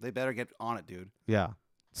 They better get on it, dude. Yeah.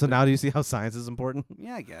 So now do you see how science is important?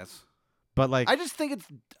 Yeah, I guess. But like, I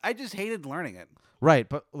just hated learning it. right.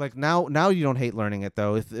 But like now you don't hate learning it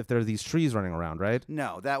though. If there are these trees running around, right?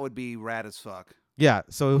 No, that would be rad as fuck. Yeah.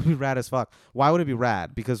 So it would be rad as fuck. Why would it be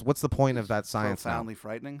rad? Because what's the point of that science now? Profoundly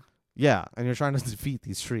frightening. Yeah, and you're trying to defeat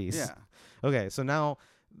these trees. Yeah. Okay. So now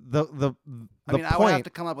the I mean, I would point. have to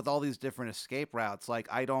come up with all these different escape routes. Like,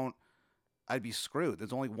 I'd be screwed.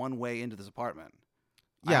 There's only one way into this apartment.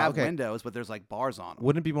 I Yeah, have okay. windows, but there's like bars on them.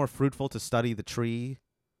 Wouldn't it be more fruitful to study the tree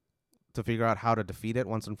to figure out how to defeat it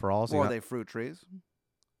once and for all? So Or are they fruit trees?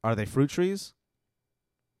 are they fruit trees?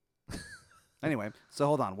 Anyway, so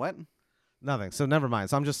hold on. What? Nothing. So never mind.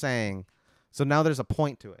 So I'm just saying. So now there's a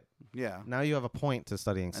point to it. Yeah. Now you have a point to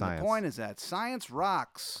studying And science. the point is that science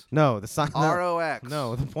rocks. No, the science. ROX.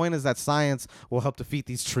 No, the point is that science will help defeat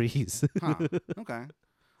these trees. Huh. Okay.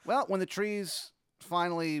 Well, when the trees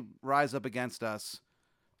finally rise up against us,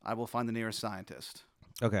 I will find the nearest scientist.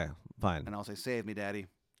 Okay, fine. And I'll say, save me, Daddy.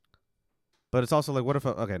 But it's also like, what if?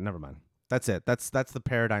 Okay, never mind. That's it. That's the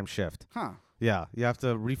paradigm shift. Huh. Yeah, you have to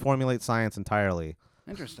reformulate science entirely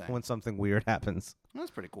Interesting. when something weird happens.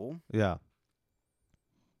 That's pretty cool. Yeah,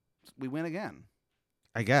 We win again.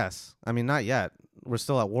 I guess. I mean, not yet. We're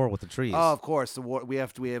still at war with the trees. Oh, of course. The war. We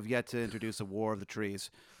have yet to introduce a war of the trees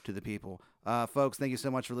to the people. Folks, thank you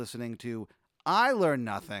so much for listening to I Learned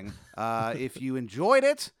Nothing. If you enjoyed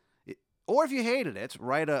it, or if you hated it,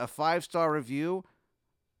 write a 5-star review.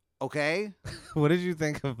 Okay, What did you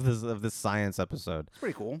think of this science episode? it's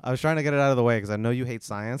pretty cool. I was trying to get it out of the way because I know you hate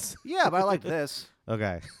science. Yeah, but I like this.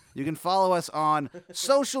 Okay. You can follow us on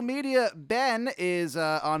social media. Ben is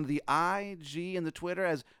on the IG and the Twitter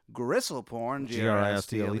as Gristleporn,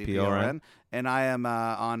 Gristleporn. and I am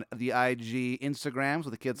on the IG Instagrams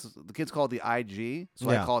with the kids call it the IG, so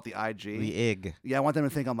I Yeah. call it the IG. The Ig. Yeah, I want them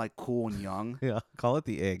to think I'm like cool and young. Yeah, call it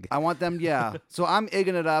the Ig. I want them, yeah. So I'm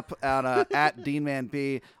igging it up at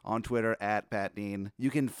DeanManP, on Twitter at Pat Dean.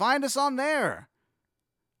 You can find us on there.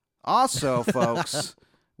 Also, folks,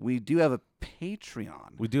 we do have a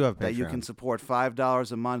Patreon. We do have that you Patreon. can support.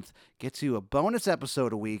 $5 a month gets you a bonus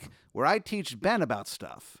episode a week where I teach Ben about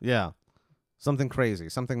stuff. Yeah. Something crazy,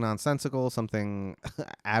 something nonsensical, something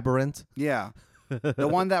aberrant. Yeah. The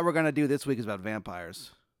one that we're going to do this week is about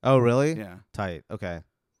vampires. Oh, really? Yeah. Tight. Okay.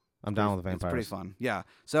 I'm down with vampires. It's pretty fun. Yeah.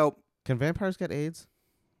 So, Can vampires get AIDS?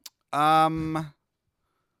 I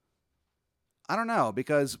don't know,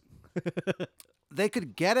 because they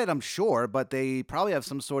could get it, I'm sure, but they probably have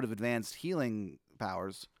some sort of advanced healing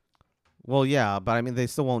powers. Well, yeah, but I mean, they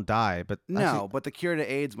still won't die. But No, actually- but the cure to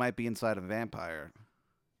AIDS might be inside a vampire.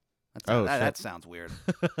 shit. That sounds weird.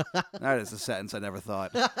 That is a sentence I never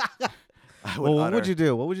thought I would well, what utter. would you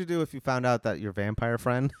do? What would you do if you found out that your vampire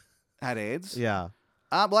friend? Had AIDS? Yeah.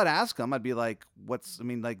 Well, I'd ask him. I'd be like, do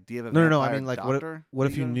you have a No. vampire I mean, like, doctor? what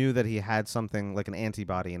if you gonna- knew that he had something like an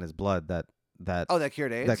antibody in his blood that Oh, that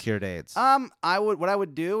cured AIDS? that cured AIDS? What I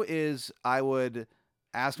would do is I would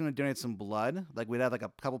ask him to donate some blood. Like, we'd have like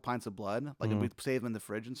a couple pints of blood. Like, we'd save him in the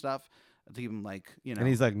fridge and stuff to keep him, like, you know. And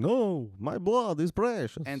he's like, "No, my blood is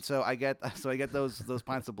precious." And so I get those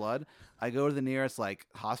pints of blood. I go to the nearest like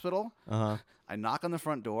hospital. Uh-huh. I knock on the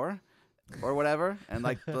front door, or whatever, and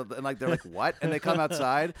they're like, "What?" And they come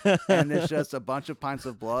outside, and there's just a bunch of pints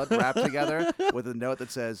of blood wrapped together with a note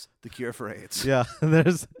that says "The cure for AIDS." Yeah,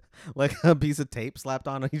 there's like a piece of tape slapped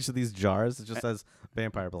on each of these jars. It just says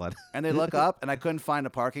vampire blood. And they look up, and I couldn't find a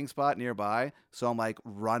parking spot nearby, so I'm like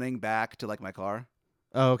running back to like my car.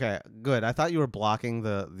 Oh, okay, good. I thought you were blocking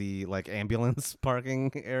the like ambulance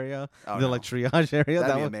parking area, Oh, the no. like triage area.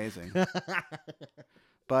 That'd be would- amazing.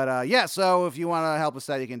 But yeah, so if you want to help us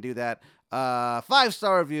out, you can do that.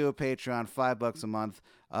 5-star review of Patreon, $5 a month.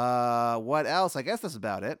 What else? I guess that's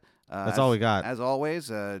about it. That's all we got. As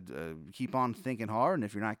always, keep on thinking hard, and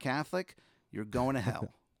if you're not Catholic, you're going to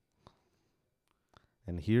hell.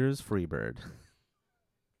 And here's Freebird.